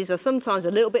committees are sometimes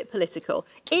a little bit political.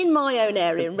 In my own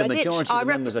area, in Redditch... The majority of the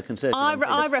members are Conservative.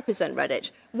 I represent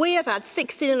Redditch. We have had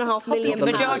 £16.5 million... The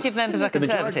majority of members are Conservative.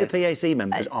 The majority of the PAC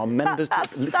members are members,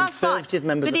 Conservative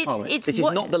members of Parliament. This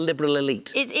is not the Liberal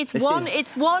elite.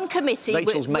 It's one committee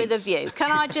with a view.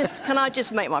 Can I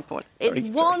just make my point? It's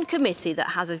one committee that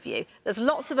has a view. There's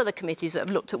lots of other committees that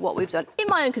have looked at what we've done. In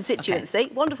my own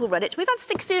constituency, wonderful Redditch, we've had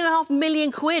 £16.5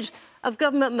 million of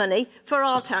government money for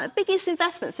our town. The biggest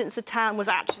investment since the town was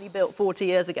actually built 40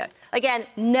 years ago. Again,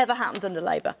 never happened under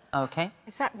Labour. OK.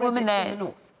 Is that women in the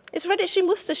north? It's Redditch in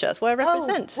Worcestershire, that's where I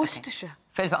represent. Oh, Worcestershire.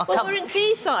 Philippa, well, we're in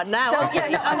Teesside now. So,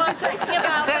 Philippa,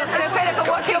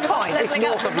 what's your point? It's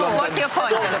north of London. What's your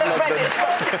point? Redditch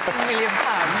got £16 million.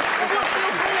 Well, what's your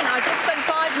point? I just spent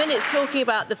 5 minutes talking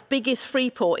about the biggest free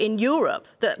port in Europe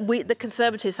that the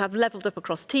Conservatives have levelled up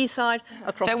across Teesside,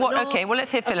 across the north. OK, well,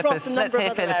 let's hear Philippa's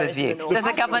view. Does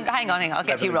the government... Hang on, I'll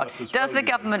get to you, Rod. Does the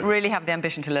government really have the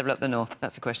ambition to level up the north?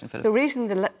 That's the question, Philippa. The reason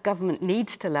the government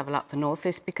needs to level up the north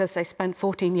is because they spent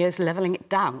 14 years levelling it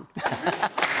down.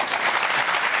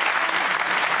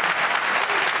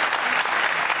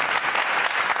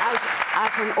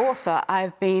 As an author,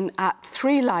 I've been at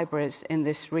 3 libraries in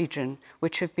this region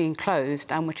which have been closed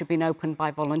and which have been opened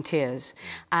by volunteers.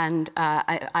 And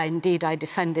indeed, I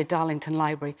defended Darlington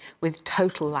Library with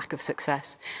total lack of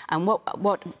success. And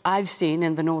what I've seen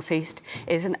in the North East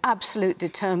is an absolute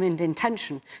determined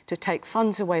intention to take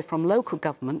funds away from local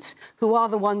governments, who are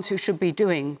the ones who should be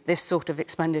doing this sort of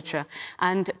expenditure,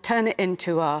 and turn it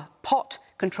into a pot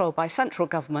controlled by central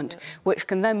government, which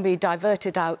can then be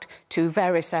diverted out to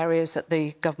various areas that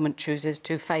the government chooses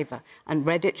to favour. And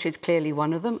Redditch is clearly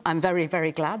one of them. I'm very,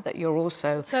 very glad that you're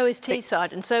also... So is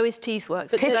Teesside and so is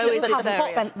Teesworks. But so is this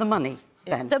area. Spent the money,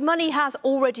 then? The money has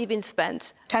already been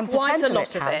spent. 10% quite a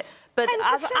lot of it. But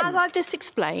as I've just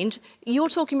explained, you're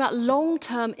talking about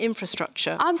long-term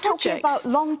infrastructure I'm projects. talking about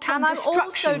long-term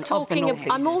destruction of the North East,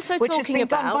 I'm also which talking has been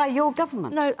about... done by your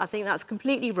government. No, I think that's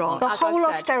completely wrong. The whole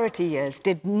austerity years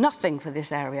did nothing for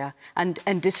this area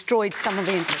and destroyed some of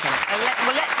the infrastructure.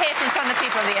 Well, let's hear from some of the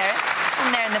people of the area.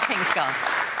 And they're in the pink scarf.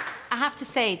 I have to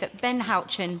say that Ben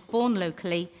Houchen, born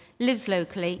locally, lives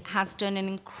locally, has done an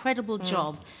incredible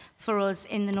job for us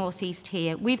in the North East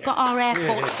here. We've got our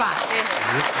airports back.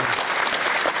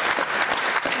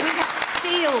 We have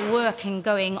steel working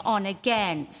going on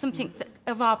again, something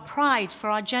of our pride for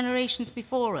our generations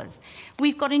before us.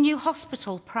 We've got a new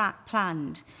hospital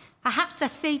planned. I have to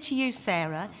say to you,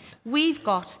 Sarah, we've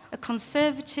got a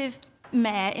Conservative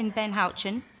mayor in Ben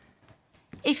Houchen.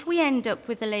 If we end up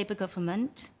with a Labour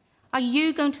government, are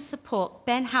you going to support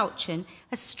Ben Houchen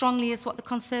as strongly as what the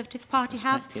Conservative Party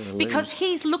have? Because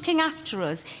he's looking after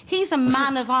us. He's a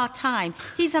man of our time.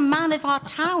 He's a man of our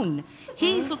town.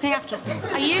 He's looking after us.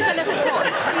 Are you going to support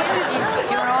us?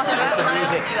 Do you want to answer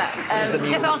that?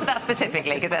 Just answer that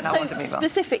specifically, because then I want to move on.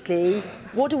 Specifically,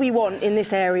 what do we want in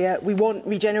this area? We want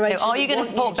regeneration. No, are you going to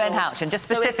support Ben Houchen? Just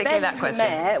specifically that question. So if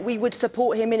Ben's the mayor, we would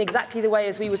support him in exactly the way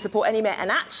as we would support any mayor.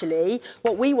 And actually,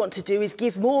 what we want to do is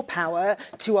give more power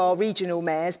to our regional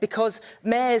mayors, because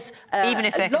mayors, even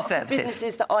if they're lots of Conservative,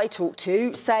 businesses that I talk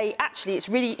to say, actually, it's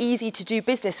really easy to do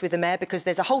business with the mayor because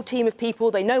there's a whole team of people,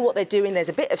 they know what they're doing, there's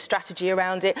a bit of strategy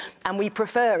around it, and we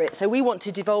prefer it. So we want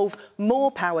to devolve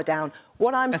more power down.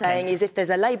 What I'm saying is if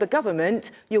there's a Labour government,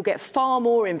 you'll get far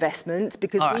more investment,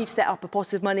 because we've set up a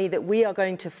pot of money that we are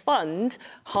going to fund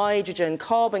hydrogen,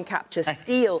 carbon capture,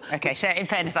 steel... OK, so in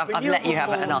fairness, I've let you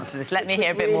have an answer to this. Let me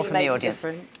hear a bit more from the audience.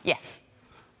 Yes.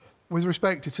 With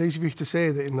respect, it's easy for you to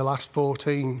say that in the last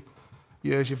 14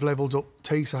 years you've levelled up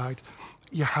Teesside.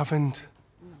 you haven't.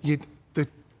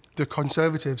 The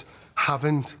Conservatives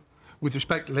haven't. With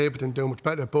respect, Labour didn't do much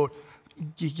better, but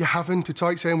you haven't. It's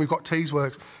like saying we've got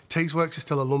Teesworks. Teesworks is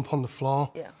still a lump on the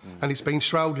floor, and it's been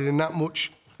shrouded in that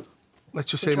much,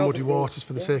 let's just say, muddy waters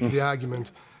for the sake of the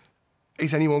argument.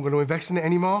 Is anyone going to invest in it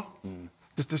anymore?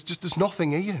 There's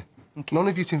nothing here. None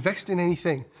of you's investing in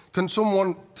anything. Can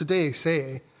someone today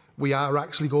say we are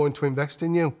actually going to invest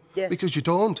in you? Yes. Because you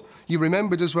don't. You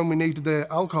remembered us when we needed the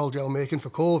alcohol gel making for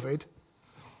COVID.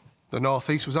 The North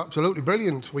East was absolutely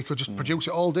brilliant. We could just produce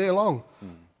it all day long.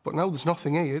 But now there's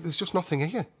nothing here. There's just nothing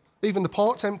here. Even the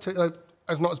port's empty,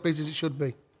 as not as busy as it should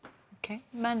be. OK.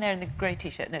 Man there in the grey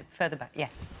T-shirt. No, further back.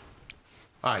 Yes.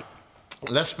 Right.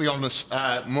 Let's be honest,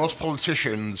 most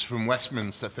politicians from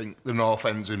Westminster think the North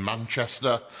End's in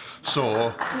Manchester.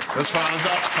 So, as far as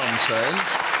that's concerned,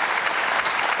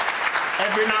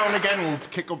 every now and again we'll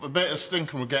kick up a bit of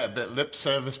stink and we'll get a bit of lip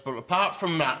service. But apart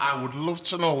from that, I would love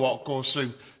to know what goes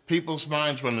through people's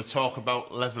minds when they talk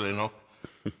about levelling up.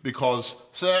 Because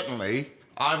certainly,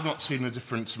 I've not seen a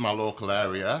difference in my local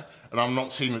area, and I've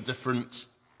not seen a difference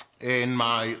in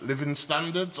my living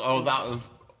standards or that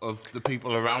of the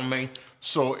people around me.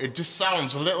 So it just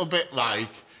sounds a little bit like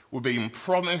we're being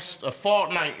promised a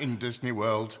fortnight in Disney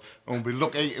World, and we'll be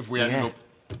lucky if we end up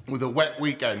with a wet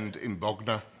weekend in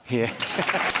Bognor. Yeah.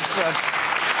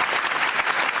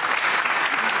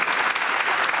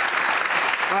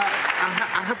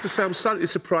 I have to say, I'm slightly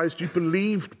surprised you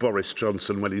believed Boris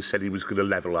Johnson when he said he was going to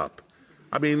level up.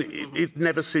 I mean, it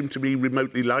never seemed to be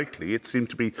remotely likely. It seemed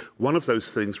to be one of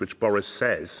those things which Boris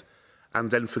says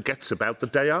and then forgets about the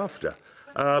day after.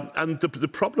 And the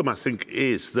problem, I think,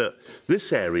 is that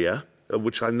this area,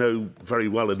 which I know very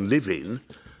well and live in,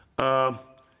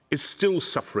 is still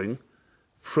suffering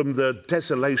from the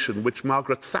desolation which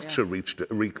Margaret Thatcher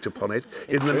wreaked upon it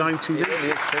in the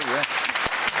 1980s.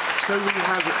 So we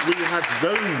had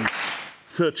those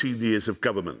 13 years of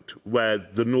government where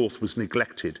the North was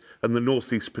neglected, and the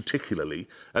North East particularly,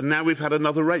 and now we've had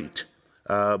another 8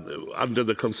 under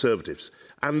the Conservatives.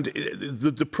 And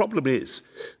the problem is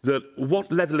that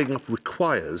what levelling up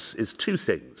requires is 2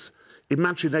 things.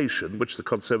 Imagination, which the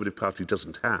Conservative Party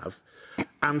doesn't have,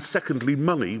 and secondly,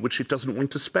 money, which it doesn't want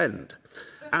to spend.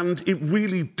 And it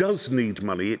really does need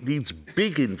money. It needs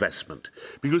big investment,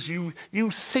 because you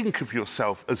think of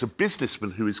yourself as a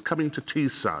businessman who is coming to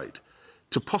Teesside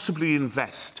to possibly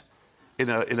invest in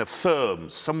a firm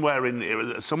somewhere in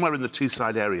the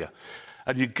Teesside area,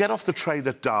 and you get off the train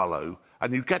at Darlow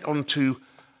and you get onto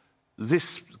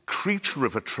this creature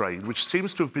of a train which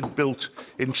seems to have been built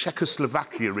in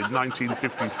Czechoslovakia in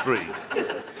 1953.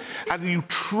 And you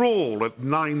trawl at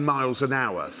 9 miles an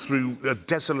hour through a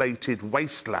desolated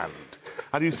wasteland.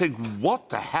 And you think, what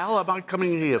the hell am I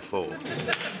coming here for?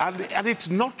 And it's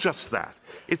not just that.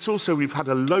 It's also we've had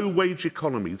a low-wage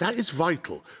economy. That is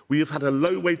vital. We have had a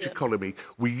low-wage economy.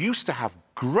 We used to have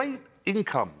great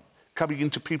income coming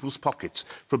into people's pockets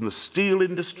from the steel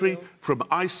industry, from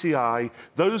ICI.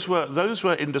 Those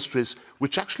were industries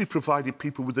which actually provided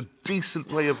people with a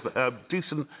decent way of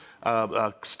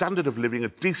standard of living, a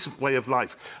decent way of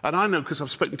life. And I know, because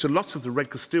I've spoken to lots of the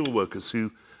Redcar steelworkers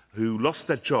who lost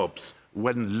their jobs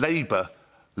when Labour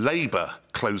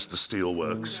closed the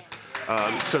steelworks.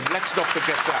 So let's not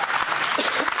forget that.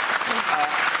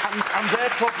 And their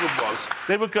problem was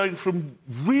they were going from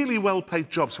really well-paid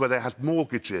jobs where they had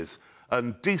mortgages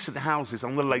and decent houses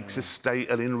on the Lakes Estate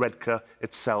and in Redcar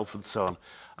itself and so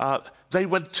on. They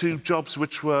went to jobs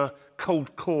which were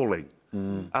cold calling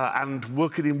and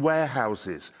working in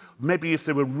warehouses, maybe if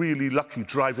they were really lucky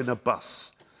driving a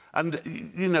bus. And,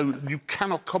 you know, you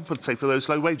cannot compensate for those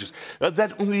low wages.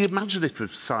 Then on the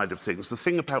imaginative side of things, the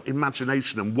thing about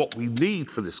imagination and what we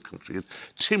need for this country, and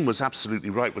Tim was absolutely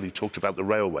right when he talked about the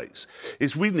railways,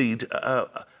 is we need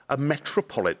a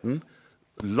metropolitan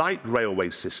light railway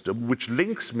system which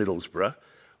links Middlesbrough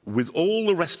with all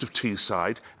the rest of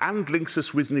Teesside and links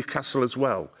us with Newcastle as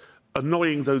well.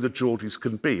 Annoying though the Geordies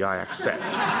can be, I accept.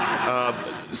 And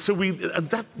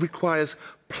that requires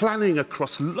planning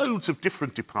across loads of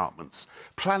different departments,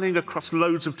 planning across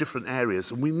loads of different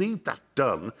areas, and we need that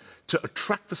done to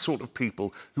attract the sort of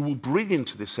people who will bring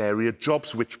into this area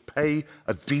jobs which pay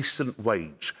a decent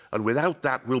wage. And without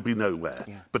that, we'll be nowhere.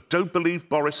 Yeah. But don't believe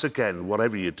Boris again,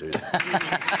 whatever you do.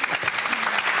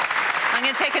 I'm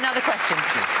going to take another question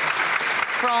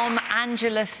from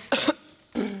Angelus.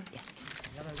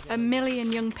 1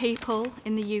 million young people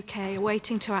in the UK are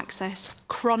waiting to access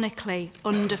chronically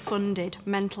underfunded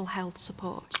mental health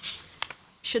support.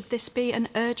 Should this be an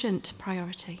urgent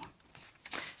priority?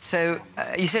 So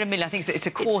you said 1 million. I think it's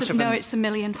a quarter of them. No, it's 1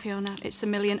 million, Fiona. It's 1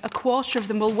 million. A quarter of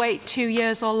them will wait 2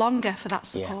 years or longer for that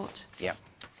support. Yeah.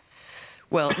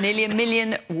 Well, nearly 1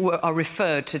 million are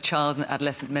referred to child and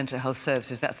adolescent mental health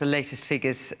services. That's the latest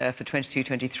figures for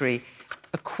 22-23.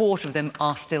 A quarter of them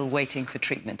are still waiting for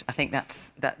treatment. I think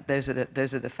those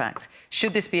are the facts.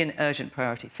 Should this be an urgent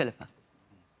priority, Philippa?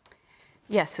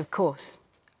 Yes, of course.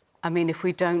 I mean, if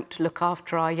we don't look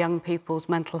after our young people's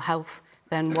mental health,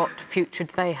 then what future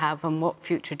do they have and what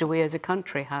future do we as a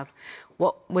country have?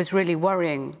 What was really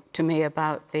worrying to me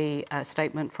about the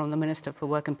statement from the Minister for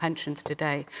Work and Pensions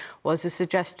today was a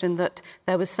suggestion that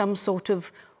there was some sort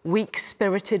of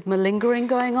weak-spirited malingering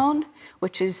going on,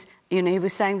 which is, you know, he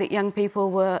was saying that young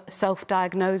people were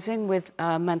self-diagnosing with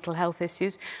mental health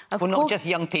issues. Well, not just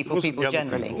young people, people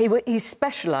generally. He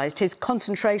specialised, his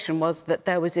concentration was that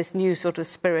there was this new sort of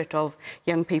spirit of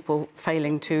young people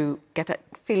failing to get it,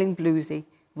 feeling bluesy.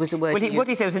 Was a word well, what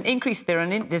he said was an increase.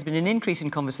 There's been an increase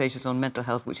in conversations on mental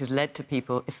health, which has led to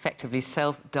people effectively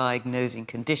self-diagnosing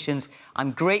conditions.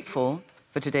 I'm grateful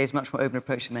for today's much more open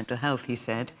approach to mental health, he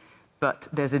said, but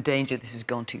there's a danger this has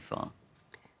gone too far.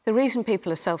 The reason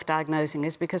people are self-diagnosing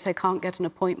is because they can't get an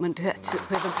appointment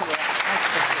with a...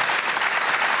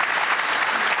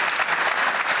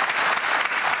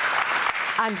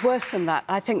 And worse than that,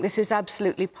 I think this is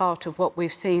absolutely part of what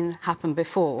we've seen happen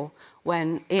before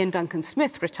when Ian Duncan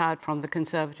Smith retired from the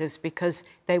Conservatives because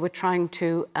they were trying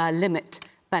to limit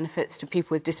benefits to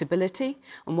people with disability.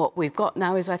 And what we've got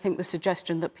now is, I think, the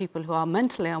suggestion that people who are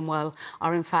mentally unwell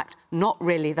are, in fact, not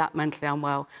really that mentally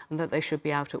unwell and that they should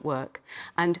be out at work.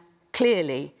 And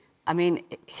clearly, I mean,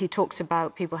 he talks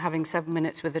about people having 7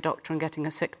 minutes with the doctor and getting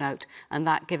a sick note and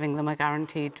that giving them a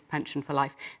guaranteed pension for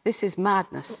life. This is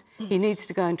madness. He needs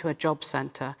to go into a job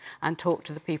centre and talk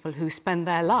to the people who spend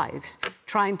their lives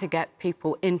trying to get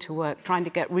people into work, trying to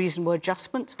get reasonable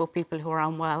adjustments for people who are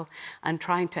unwell and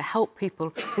trying to help people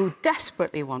who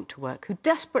desperately want to work, who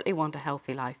desperately want a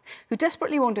healthy life, who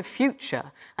desperately want a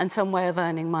future and some way of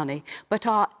earning money, but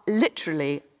are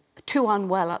literally too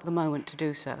unwell at the moment to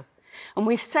do so. And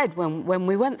we said when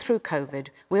we went through COVID,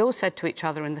 we all said to each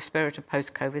other in the spirit of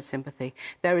post-COVID sympathy,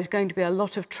 there is going to be a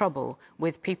lot of trouble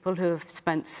with people who have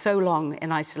spent so long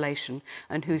in isolation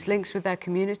and whose links with their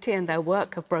community and their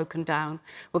work have broken down.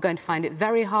 We're going to find it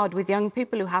very hard with young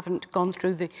people who haven't gone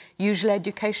through the usual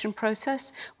education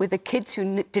process, with the kids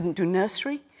who didn't do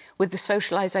nursery, with the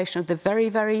socialisation of the very,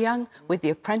 very young, with the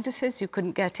apprentices who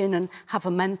couldn't get in and have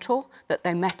a mentor that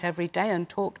they met every day and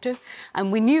talked to.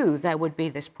 And we knew there would be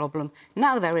this problem.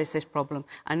 Now there is this problem.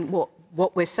 And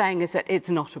what we're saying is that it's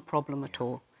not a problem at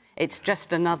all. It's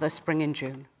just another spring in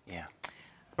June. Yeah.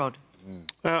 Rod?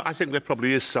 I think there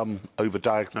probably is some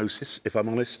overdiagnosis, if I'm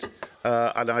honest.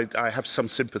 And I have some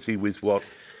sympathy with what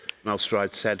Mel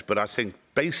Stride said, but I think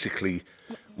basically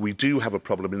we do have a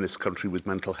problem in this country with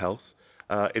mental health.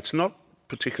 It's not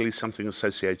particularly something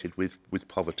associated with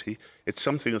poverty. It's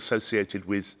something associated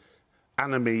with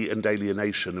anomie and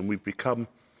alienation, and we've become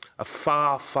a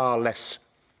far, far less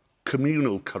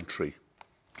communal country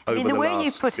over the way last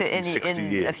you put 50, it 60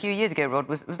 years. A few years ago, Rod,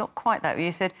 was not quite that.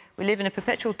 You said we live in a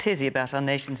perpetual tizzy about our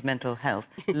nation's mental health,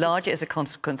 largely as a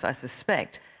consequence, I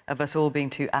suspect, of us all being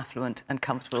too affluent and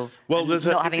comfortable, and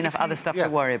not having enough other stuff to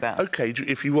worry about. OK,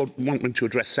 if you want me to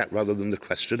address that rather than the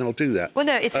question, I'll do that. Well,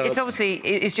 no, it's obviously...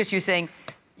 It's just you saying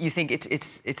you think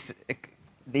it's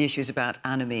the issues about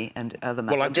anomie and other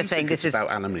matters. Well, I'm just saying this is about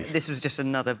anomie. This was just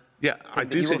another... Yeah, I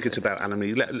do think it's about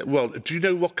anomie. Well, do you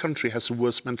know what country has the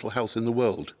worst mental health in the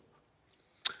world?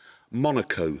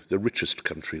 Monaco, the richest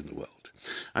country in the world.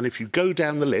 And if you go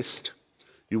down the list,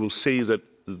 you will see that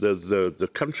the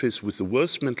countries with the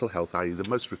worst mental health, i.e. the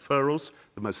most referrals,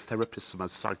 the most therapists, the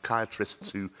most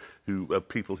psychiatrists,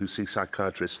 people who see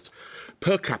psychiatrists,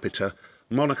 per capita,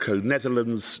 Monaco,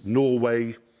 Netherlands,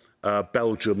 Norway,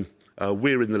 Belgium,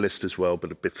 we're in the list as well,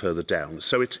 but a bit further down.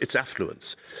 So it's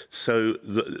affluence. So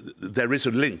there is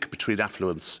a link between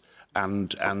affluence and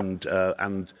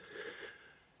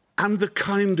the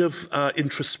kind of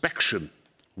introspection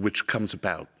which comes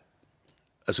about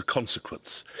as a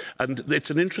consequence. And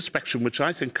it's an introspection which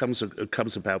I think comes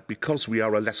about because we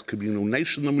are a less communal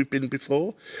nation than we've been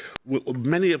before.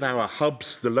 Many of our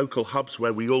hubs, the local hubs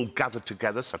where we all gather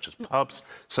together, such as pubs,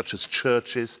 such as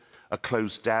churches, are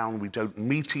closed down. We don't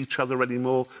meet each other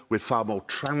anymore. We're far more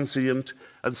transient.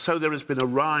 And so there has been a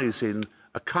rise in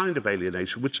a kind of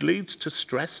alienation which leads to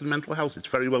stress and mental health. It's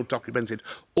very well documented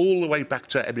all the way back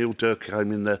to Emil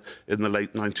Durkheim in the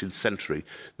late 19th century.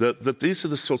 That these are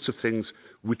the sorts of things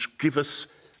which give us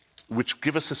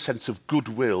a sense of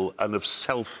goodwill and of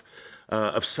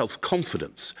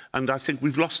self-confidence. And I think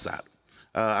we've lost that.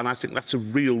 And I think that's a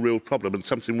real problem, and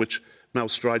something which Mel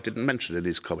Stride didn't mention in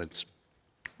his comments.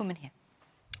 Woman here.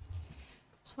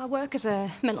 So I work as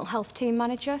a mental health team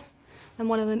manager, and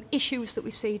one of the issues that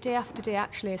we see day after day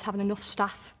actually is having enough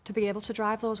staff to be able to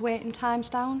drive those waiting times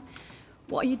down.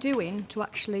 What are you doing to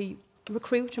actually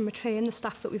recruit and retrain the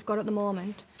staff that we've got at the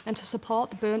moment, and to support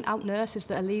the burnt out nurses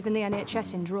that are leaving the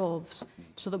NHS in droves,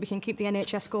 so that we can keep the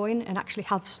NHS going and actually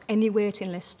have any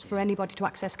waiting list for anybody to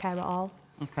access care at all?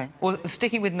 OK. Well,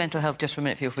 sticking with mental health just for a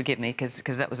minute, if you'll forgive me, because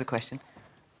that was a question.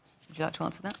 Would you like to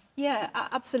answer that? Yeah,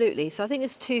 absolutely. So I think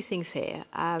there's two things here.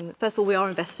 First of all, we are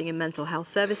investing in mental health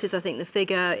services. I think the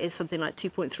figure is something like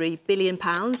 £2.3 billion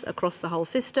across the whole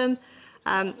system.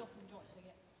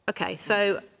 OK,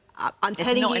 so I'm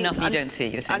telling you... It's not enough you don't see,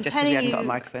 you're saying, just because you haven't got a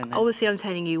microphone there. Obviously, I'm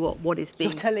telling you what is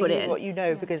being put in. You're telling you what you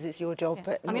know because it's your job. Yeah.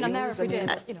 But I mean, I'm there every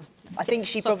day, you know. I think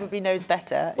she probably knows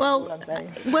better, well, is all I'm saying.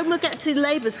 When we get to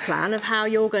Labour's plan of how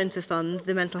you're going to fund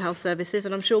the mental health services,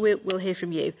 and I'm sure we'll hear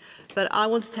from you, but I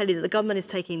want to tell you that the government is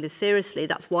taking this seriously.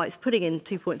 That's why it's putting in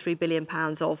 £2.3 billion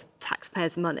of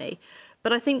taxpayers' money.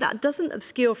 But I think that doesn't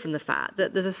obscure from the fact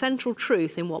that there's a central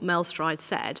truth in what Mel Stride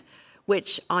said,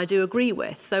 which I do agree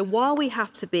with. So while we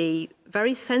have to be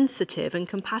very sensitive and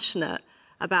compassionate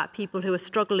about people who are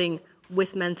struggling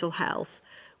with mental health,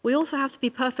 we also have to be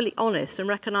perfectly honest and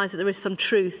recognise that there is some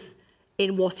truth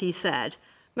in what he said.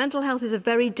 Mental health is a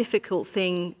very difficult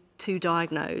thing to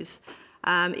diagnose.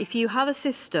 If you have a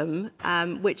system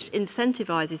which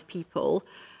incentivises people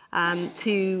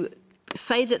to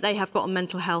say that they have got a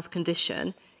mental health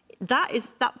condition, that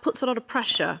puts a lot of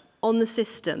pressure on the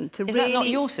system to really... Is that not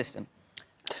your system?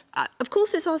 Of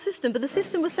course it's our system, but the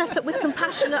system was set up with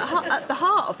compassion at the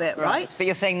heart of it, right? But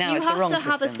you're saying now it's the wrong system.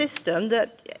 You have to have a system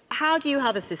that... How do you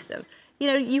have a system? You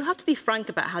know, you have to be frank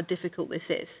about how difficult this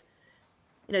is.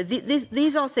 You know,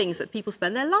 these are things that people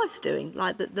spend their lives doing,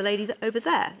 like the lady over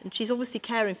there. And she's obviously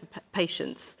caring for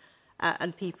patients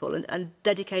and people and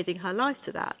dedicating her life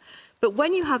to that. But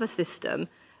when you have a system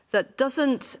that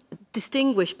doesn't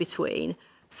distinguish between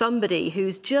somebody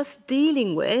who's just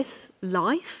dealing with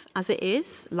life as it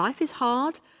is. Life is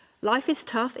hard. Life is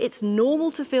tough. It's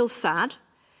normal to feel sad.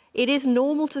 It is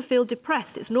normal to feel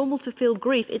depressed. It's normal to feel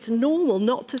grief. It's normal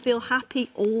not to feel happy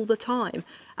all the time.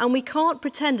 And we can't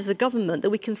pretend as a government that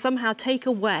we can somehow take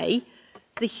away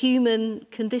the human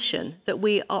condition that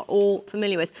we are all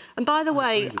familiar with. And by the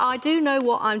way, I do know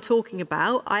what I'm talking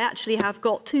about. I actually have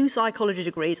got 2 psychology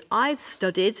degrees. I've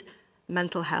studied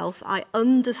mental health. I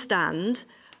understand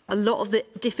a lot of the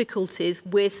difficulties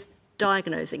with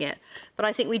diagnosing it. But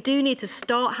I think we do need to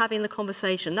start having the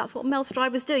conversation. That's what Mel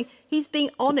Stride was doing. He's being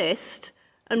honest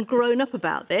and grown up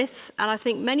about this. And I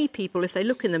think many people, if they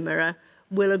look in the mirror,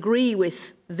 will agree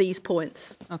with these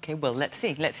points. OK, well, let's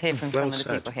see. Let's hear from some of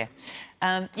the people here.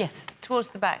 Yes,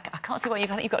 towards the back. I can't see what I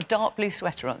think you've got a dark blue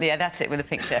sweater on. Yeah, that's it, with a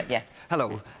pink shirt, yeah.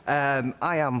 Hello.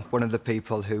 I am one of the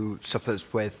people who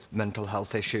suffers with mental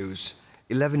health issues.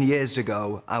 11 years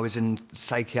ago, I was in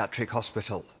psychiatric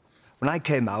hospital. When I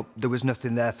came out, there was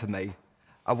nothing there for me.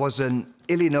 I wasn't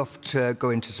ill enough to go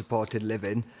into supported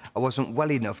living. I wasn't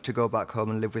well enough to go back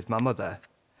home and live with my mother.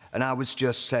 And I was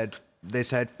just said, they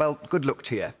said, well, good luck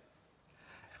to you.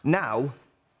 Now,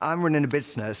 I'm running a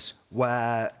business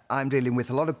where I'm dealing with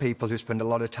a lot of people who spend a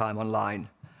lot of time online.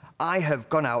 I have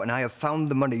gone out and I have found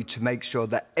the money to make sure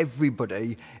that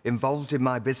everybody involved in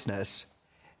my business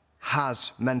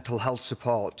has mental health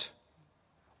support.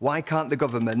 Why can't the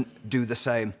government do the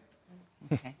same?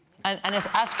 Okay. And as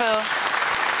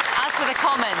for the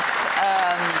comments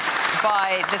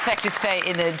by the Secretary of State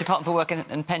in the Department for Work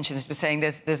and Pensions, was saying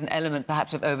there's an element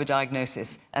perhaps of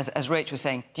overdiagnosis, as Rach was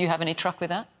saying. Do you have any truck with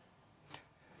that?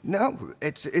 No,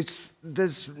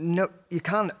 there's no, you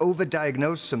can't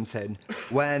overdiagnose something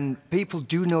when people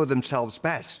do know themselves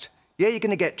best. Yeah, you're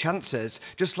going to get chances,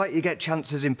 just like you get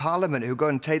chances in Parliament who go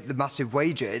and take the massive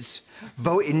wages,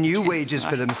 vote in new wages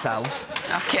for themselves.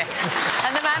 OK.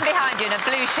 And the man behind you in a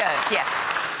blue shirt, yes.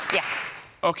 Yeah.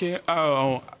 OK,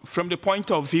 from the point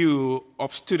of view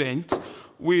of students,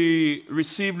 we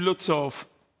receive lots of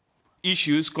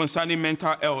issues concerning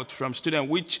mental health from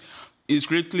students, which is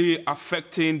greatly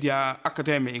affecting their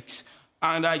academics.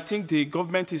 And I think the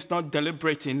government is not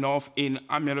deliberate enough in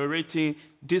ameliorating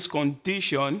this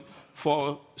condition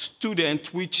for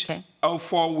students which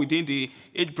fall within the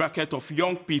age bracket of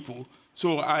young people.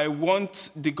 So I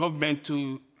want the government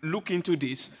to look into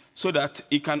this so that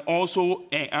it can also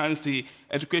enhance the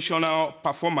educational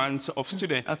performance of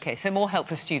students. OK, so more help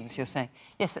for students, you're saying.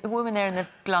 Yes, the woman there in the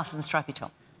glasses and stripy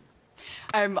top.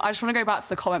 I just want to go back to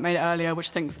the comment made earlier, which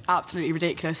I think is absolutely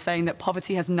ridiculous, saying that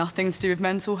poverty has nothing to do with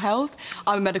mental health.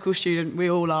 I'm a medical student, we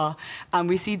all are, and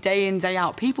we see day in, day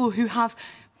out people who have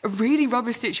a really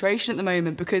rubbish situation at the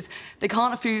moment because they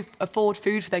can't afford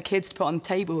food for their kids to put on the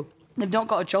table. They've not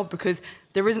got a job because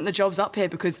there isn't the jobs up here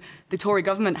because the Tory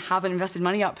government haven't invested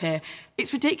money up here.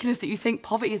 It's ridiculous that you think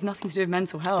poverty has nothing to do with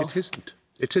mental health. It isn't.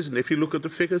 It isn't. If you look at the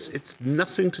figures, it's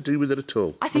nothing to do with it at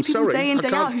all. I see people day in, day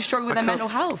out who struggle with their mental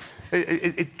health.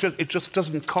 It just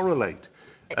doesn't correlate.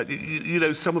 You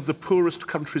know, some of the poorest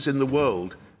countries in the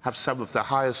world have some of the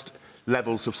highest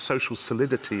levels of social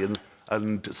solidity and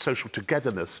social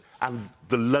togetherness and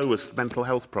the lowest mental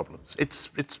health problems.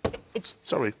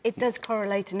 Sorry. It does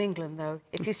correlate in England, though.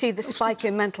 If you see the spike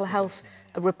in mental health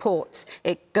reports,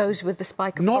 it goes with the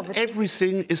spike of poverty. Not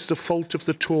everything is the fault of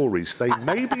the Tories. They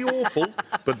may be awful,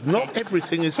 but not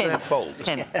everything is their fault.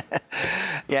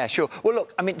 Yeah, sure. Well,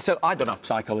 look, I mean, so I don't have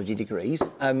psychology degrees,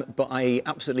 but I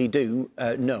absolutely do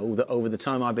know that over the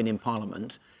time I've been in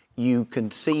Parliament, you can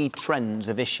see trends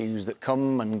of issues that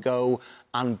come and go,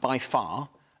 and by far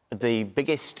the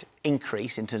biggest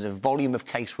increase in terms of volume of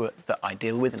casework that I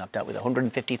deal with, and I've dealt with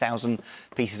 150,000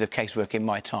 pieces of casework in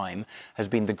my time, has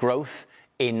been the growth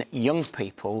in young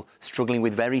people struggling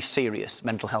with very serious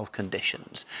mental health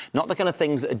conditions. Not the kind of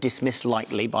things that are dismissed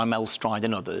lightly by Mel Stride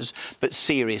and others, but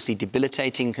seriously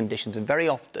debilitating conditions. And very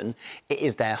often it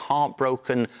is their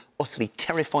heartbroken, utterly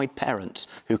terrified parents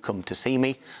who come to see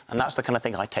me. And that's the kind of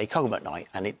thing I take home at night,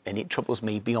 and it troubles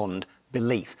me beyond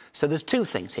belief. So there's two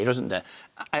things here, isn't there?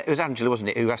 It was Angela, wasn't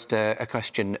it, who asked a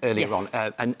question earlier on,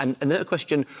 and the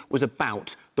question was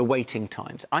about the waiting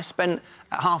times. I spent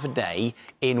half a day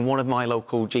in one of my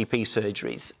local GP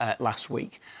surgeries last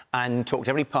week and talked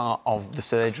to every part of the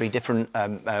surgery, different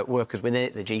workers within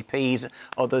it, the GPs,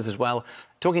 others as well,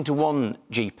 talking to one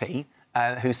GP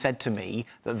who said to me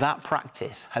that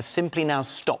practice has simply now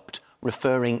stopped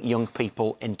referring young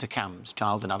people into CAMS,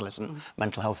 child and adolescent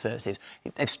mental health services.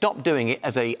 They've stopped doing it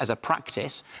as a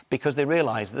practice because they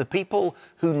realise that the people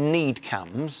who need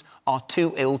CAMS are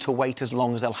too ill to wait as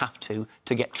long as they'll have to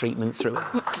get treatment through it.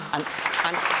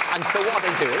 And so what are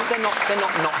they doing? They're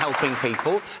not helping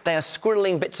people. They are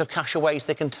squirreling bits of cash away so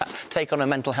they can take on a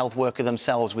mental health worker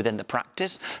themselves within the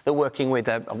practice. They're working with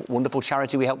a wonderful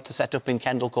charity we helped to set up in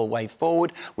Kendal called Way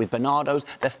Forward, with Bernardo's.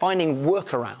 They're finding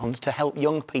workarounds to help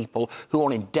young people who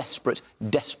are in desperate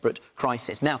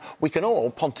crisis. Now, we can all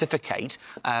pontificate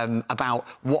about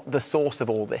what the source of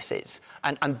all this is.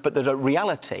 But there's a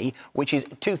reality, which is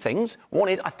two things. One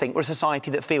is, I think we're a society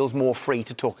that feels more free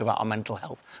to talk about our mental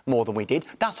health more than we did.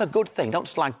 That's a good thing. Don't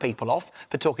slag people off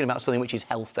for talking about something which is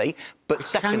healthy. But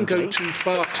secondly... can go too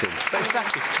far, Tim.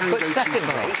 But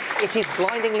secondly, it is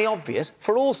blindingly obvious,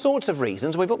 for all sorts of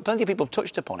reasons, plenty of people have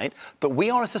touched upon it, that we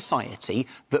are a society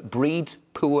that breeds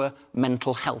poor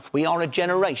mental health. We are a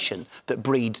generation that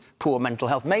breeds poor mental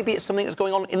health. Maybe it's something that's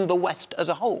going on in the West as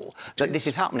a whole, that this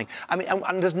is happening. I mean,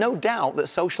 and there's no doubt that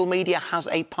social media has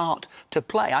a part to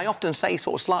play. I often say,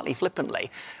 sort of slightly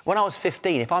flippantly, when I was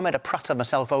 15, if I made a prat of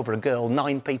myself over a girl,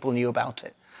 9 people knew about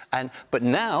it. But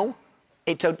now,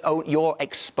 you're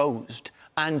exposed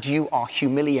and you are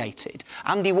humiliated.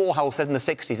 Andy Warhol said in the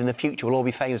 60s, in the future, we'll all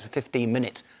be famous for 15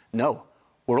 minutes. No,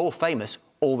 we're all famous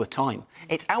all the time.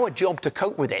 It's our job to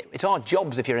cope with it. It's our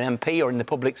jobs if you're an MP or in the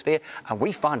public sphere, and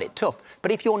we find it tough.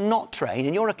 But if you're not trained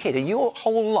and you're a kid and your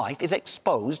whole life is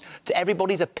exposed to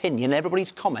everybody's opinion,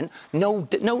 everybody's comment, no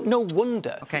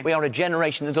wonder we are a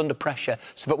generation that's under pressure.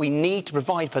 But we need to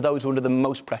provide for those who are under the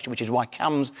most pressure, which is why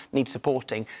CAMS needs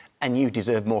supporting, and you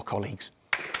deserve more colleagues.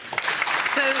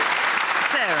 So,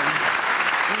 Sarah,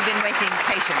 you've been waiting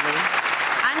patiently.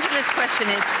 Angela's question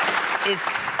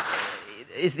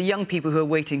is the young people who are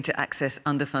waiting to access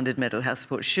underfunded mental health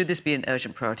support. Should this be an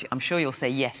urgent priority? I'm sure you'll say,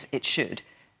 yes, it should.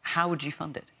 How would you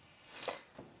fund it?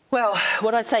 Well,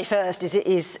 what I'd say first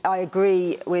is I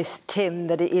agree with Tim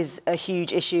that it is a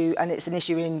huge issue, and it's an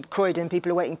issue in Croydon.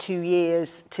 People are waiting 2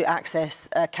 years to access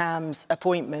a CAMS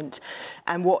appointment.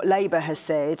 And what Labour has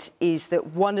said is that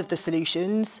one of the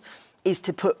solutions is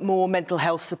to put more mental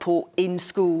health support in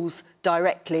schools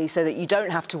directly so that you don't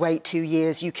have to wait 2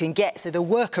 years. You can get, so the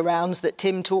workarounds that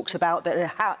Tim talks about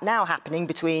that are now happening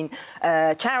between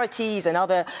charities and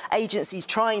other agencies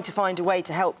trying to find a way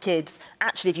to help kids.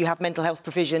 Actually, if you have mental health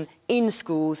provision in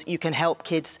schools, you can help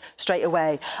kids straight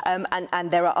away.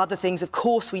 And there are other things, of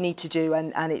course, we need to do,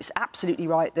 and it's absolutely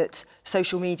right that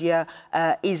social media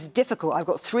is difficult. I've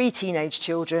got 3 teenage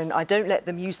children. I don't let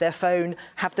them use their phone,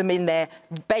 have them in their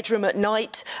bedroom at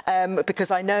night,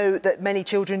 because I know that many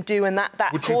children do, and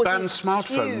that would you ban causes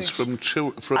smartphones from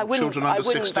children under 16? I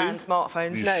wouldn't ban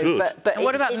smartphones, You no. should. But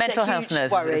what about it's mental a health huge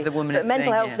nurses, worry. as the woman but is mental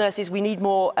saying health here? nurses, we need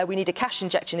more. We need a cash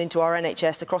injection into our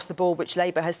NHS across the board, which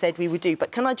Labour has said we would do.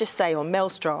 But can I just say on Mel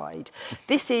Stride,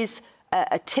 this is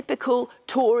a typical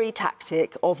Tory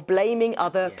tactic of blaming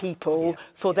other people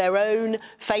for their own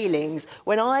failings.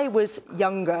 When I was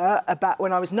younger,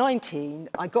 when I was 19,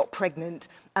 I got pregnant,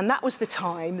 and that was the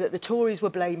time that the Tories were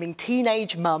blaming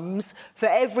teenage mums for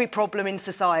every problem in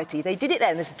society. They did it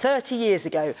then, this is 30 years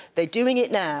ago. They're doing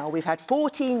it now. We've had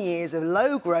 14 years of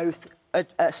low growth,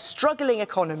 a struggling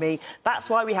economy. That's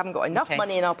why we haven't got enough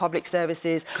money in our public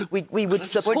services. We would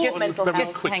support mental health.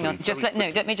 Just hang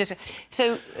on. Let me just...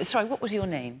 So, sorry, what was your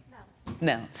name?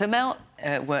 Mel. So Mel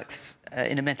works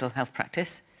in a mental health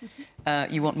practice.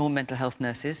 You want more mental health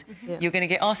nurses. You're going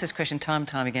to get asked this question time and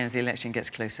time again as the election gets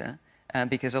closer,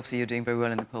 because obviously you're doing very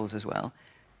well in the polls as well.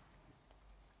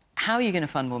 How are you going to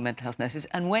fund more mental health nurses?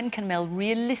 And when can Mel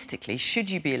realistically,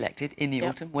 should you be elected in the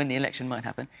autumn, when the election might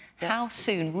happen, how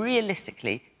soon,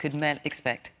 realistically, could Mel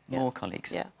expect more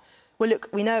colleagues? Well, look,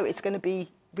 we know it's going to be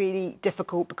really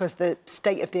difficult because the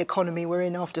state of the economy we're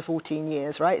in after 14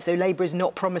 years, right? So Labour is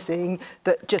not promising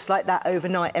that just like that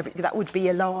overnight, that would be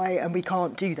a lie, and we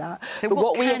can't do that. So but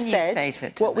what we have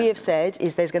said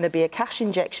is there's going to be a cash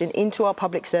injection into our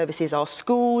public services, our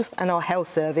schools and our health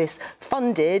service,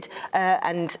 funded,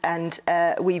 and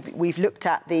we've looked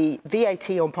at the VAT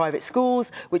on private schools,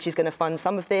 which is going to fund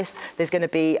some of this. There's going to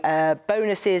be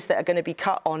bonuses that are going to be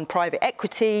cut on private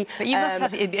equity. But you must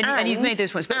have, and you've made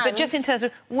those points, but just in terms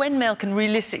of when Mel can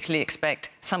realistically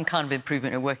expect some kind of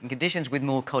improvement in working conditions with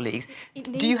more colleagues,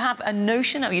 do you have a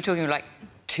notion? Are you talking like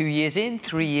 2 years in,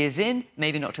 3 years in,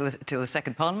 maybe not till the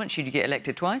second Parliament? Should you get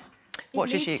elected twice? What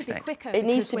should she expect? It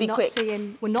needs to be quick.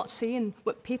 We're not seeing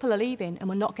what people are leaving, and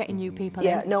we're not getting new people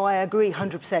in. in. No, I agree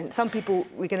 100%. Some people,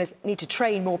 we're going to need to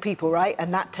train more people, right?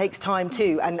 And that takes time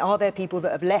too. And are there people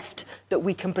that have left that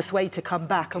we can persuade to come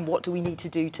back? And what do we need to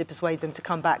do to persuade them to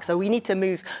come back? So we need to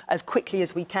move as quickly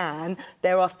as we can.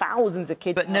 There are thousands of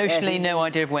kids. But notionally, no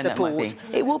idea of when that might be.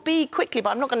 It will be quickly,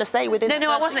 but I'm not going to say within the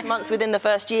first 6 months, within the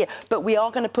first year. But we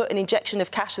are going to put an injection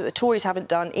of cash that the Tories haven't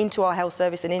done into our health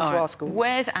service and into our schools.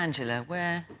 Where's Angela?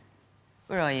 Where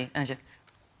are you, Angela?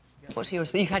 What's your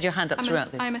response? You've had your hand up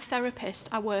throughout this. I'm a therapist.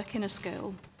 I work in a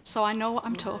school, so I know what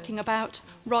I'm talking about.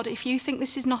 Rod, if you think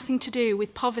this is nothing to do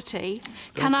with poverty,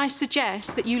 can I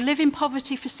suggest that you live in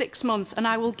poverty for 6 months and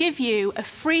I will give you a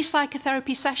free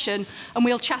psychotherapy session and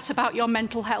we'll chat about your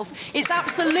mental health. It's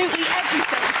absolutely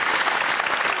everything.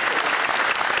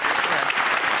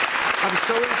 I'm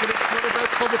sorry, but it's not about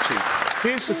poverty.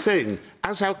 Here's the thing.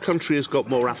 As our country has got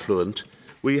more affluent,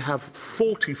 we have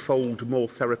 40-fold more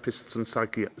therapists and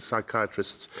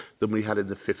psychiatrists than we had in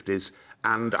the 50s,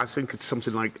 and I think it's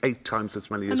something like 8 times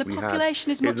as many as we had. And the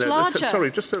population is much larger.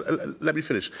 Sorry, just let me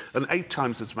finish. And 8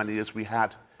 times as many as we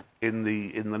had in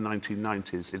the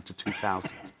 1990s into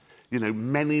 2000. You know,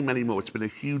 many, many more. It's been a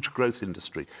huge growth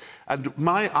industry. And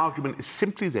my argument is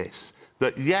simply this,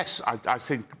 that yes, I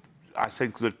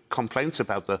think the complaints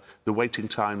about the waiting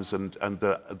times and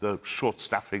the short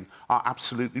staffing are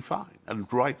absolutely fine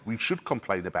and right. We should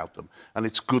complain about them, and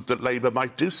it's good that Labour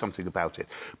might do something about it.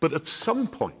 But at some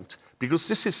point, because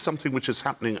this is something which is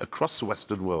happening across the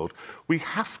Western world, we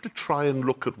have to try and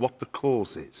look at what the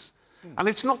cause is. And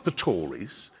it's not the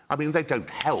Tories. I mean, they don't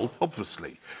help,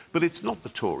 obviously, but it's not the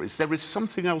Tories. There is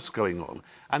something else going on,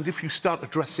 and if you start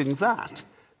addressing that,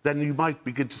 then you might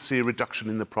begin to see a reduction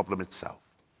in the problem itself.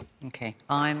 OK.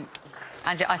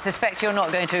 Angela, I suspect you're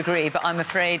not going to agree, but I'm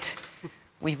afraid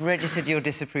we've registered your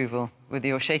disapproval with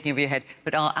your shaking of your head,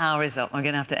 but our hour is up. I'm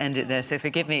going to have to end it there, so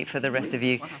forgive me for the rest of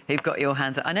you who've got your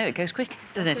hands up. I know, it goes quick,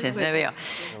 doesn't it? There we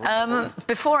are.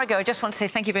 Before I go, I just want to say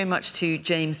thank you very much to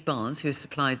James Barnes, who has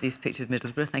supplied these pictures of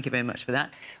Middlesbrough. Thank you very much for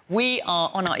that. We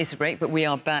are on our Easter break, but we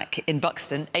are back in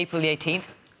Buxton, April the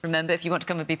 18th. Remember, if you want to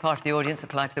come and be part of the audience,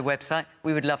 apply to the website.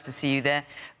 We would love to see you there.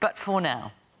 But for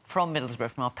now, from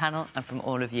Middlesbrough, from our panel and from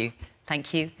all of you,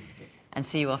 thank you, and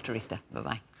see you after Easter.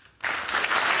 Bye-bye.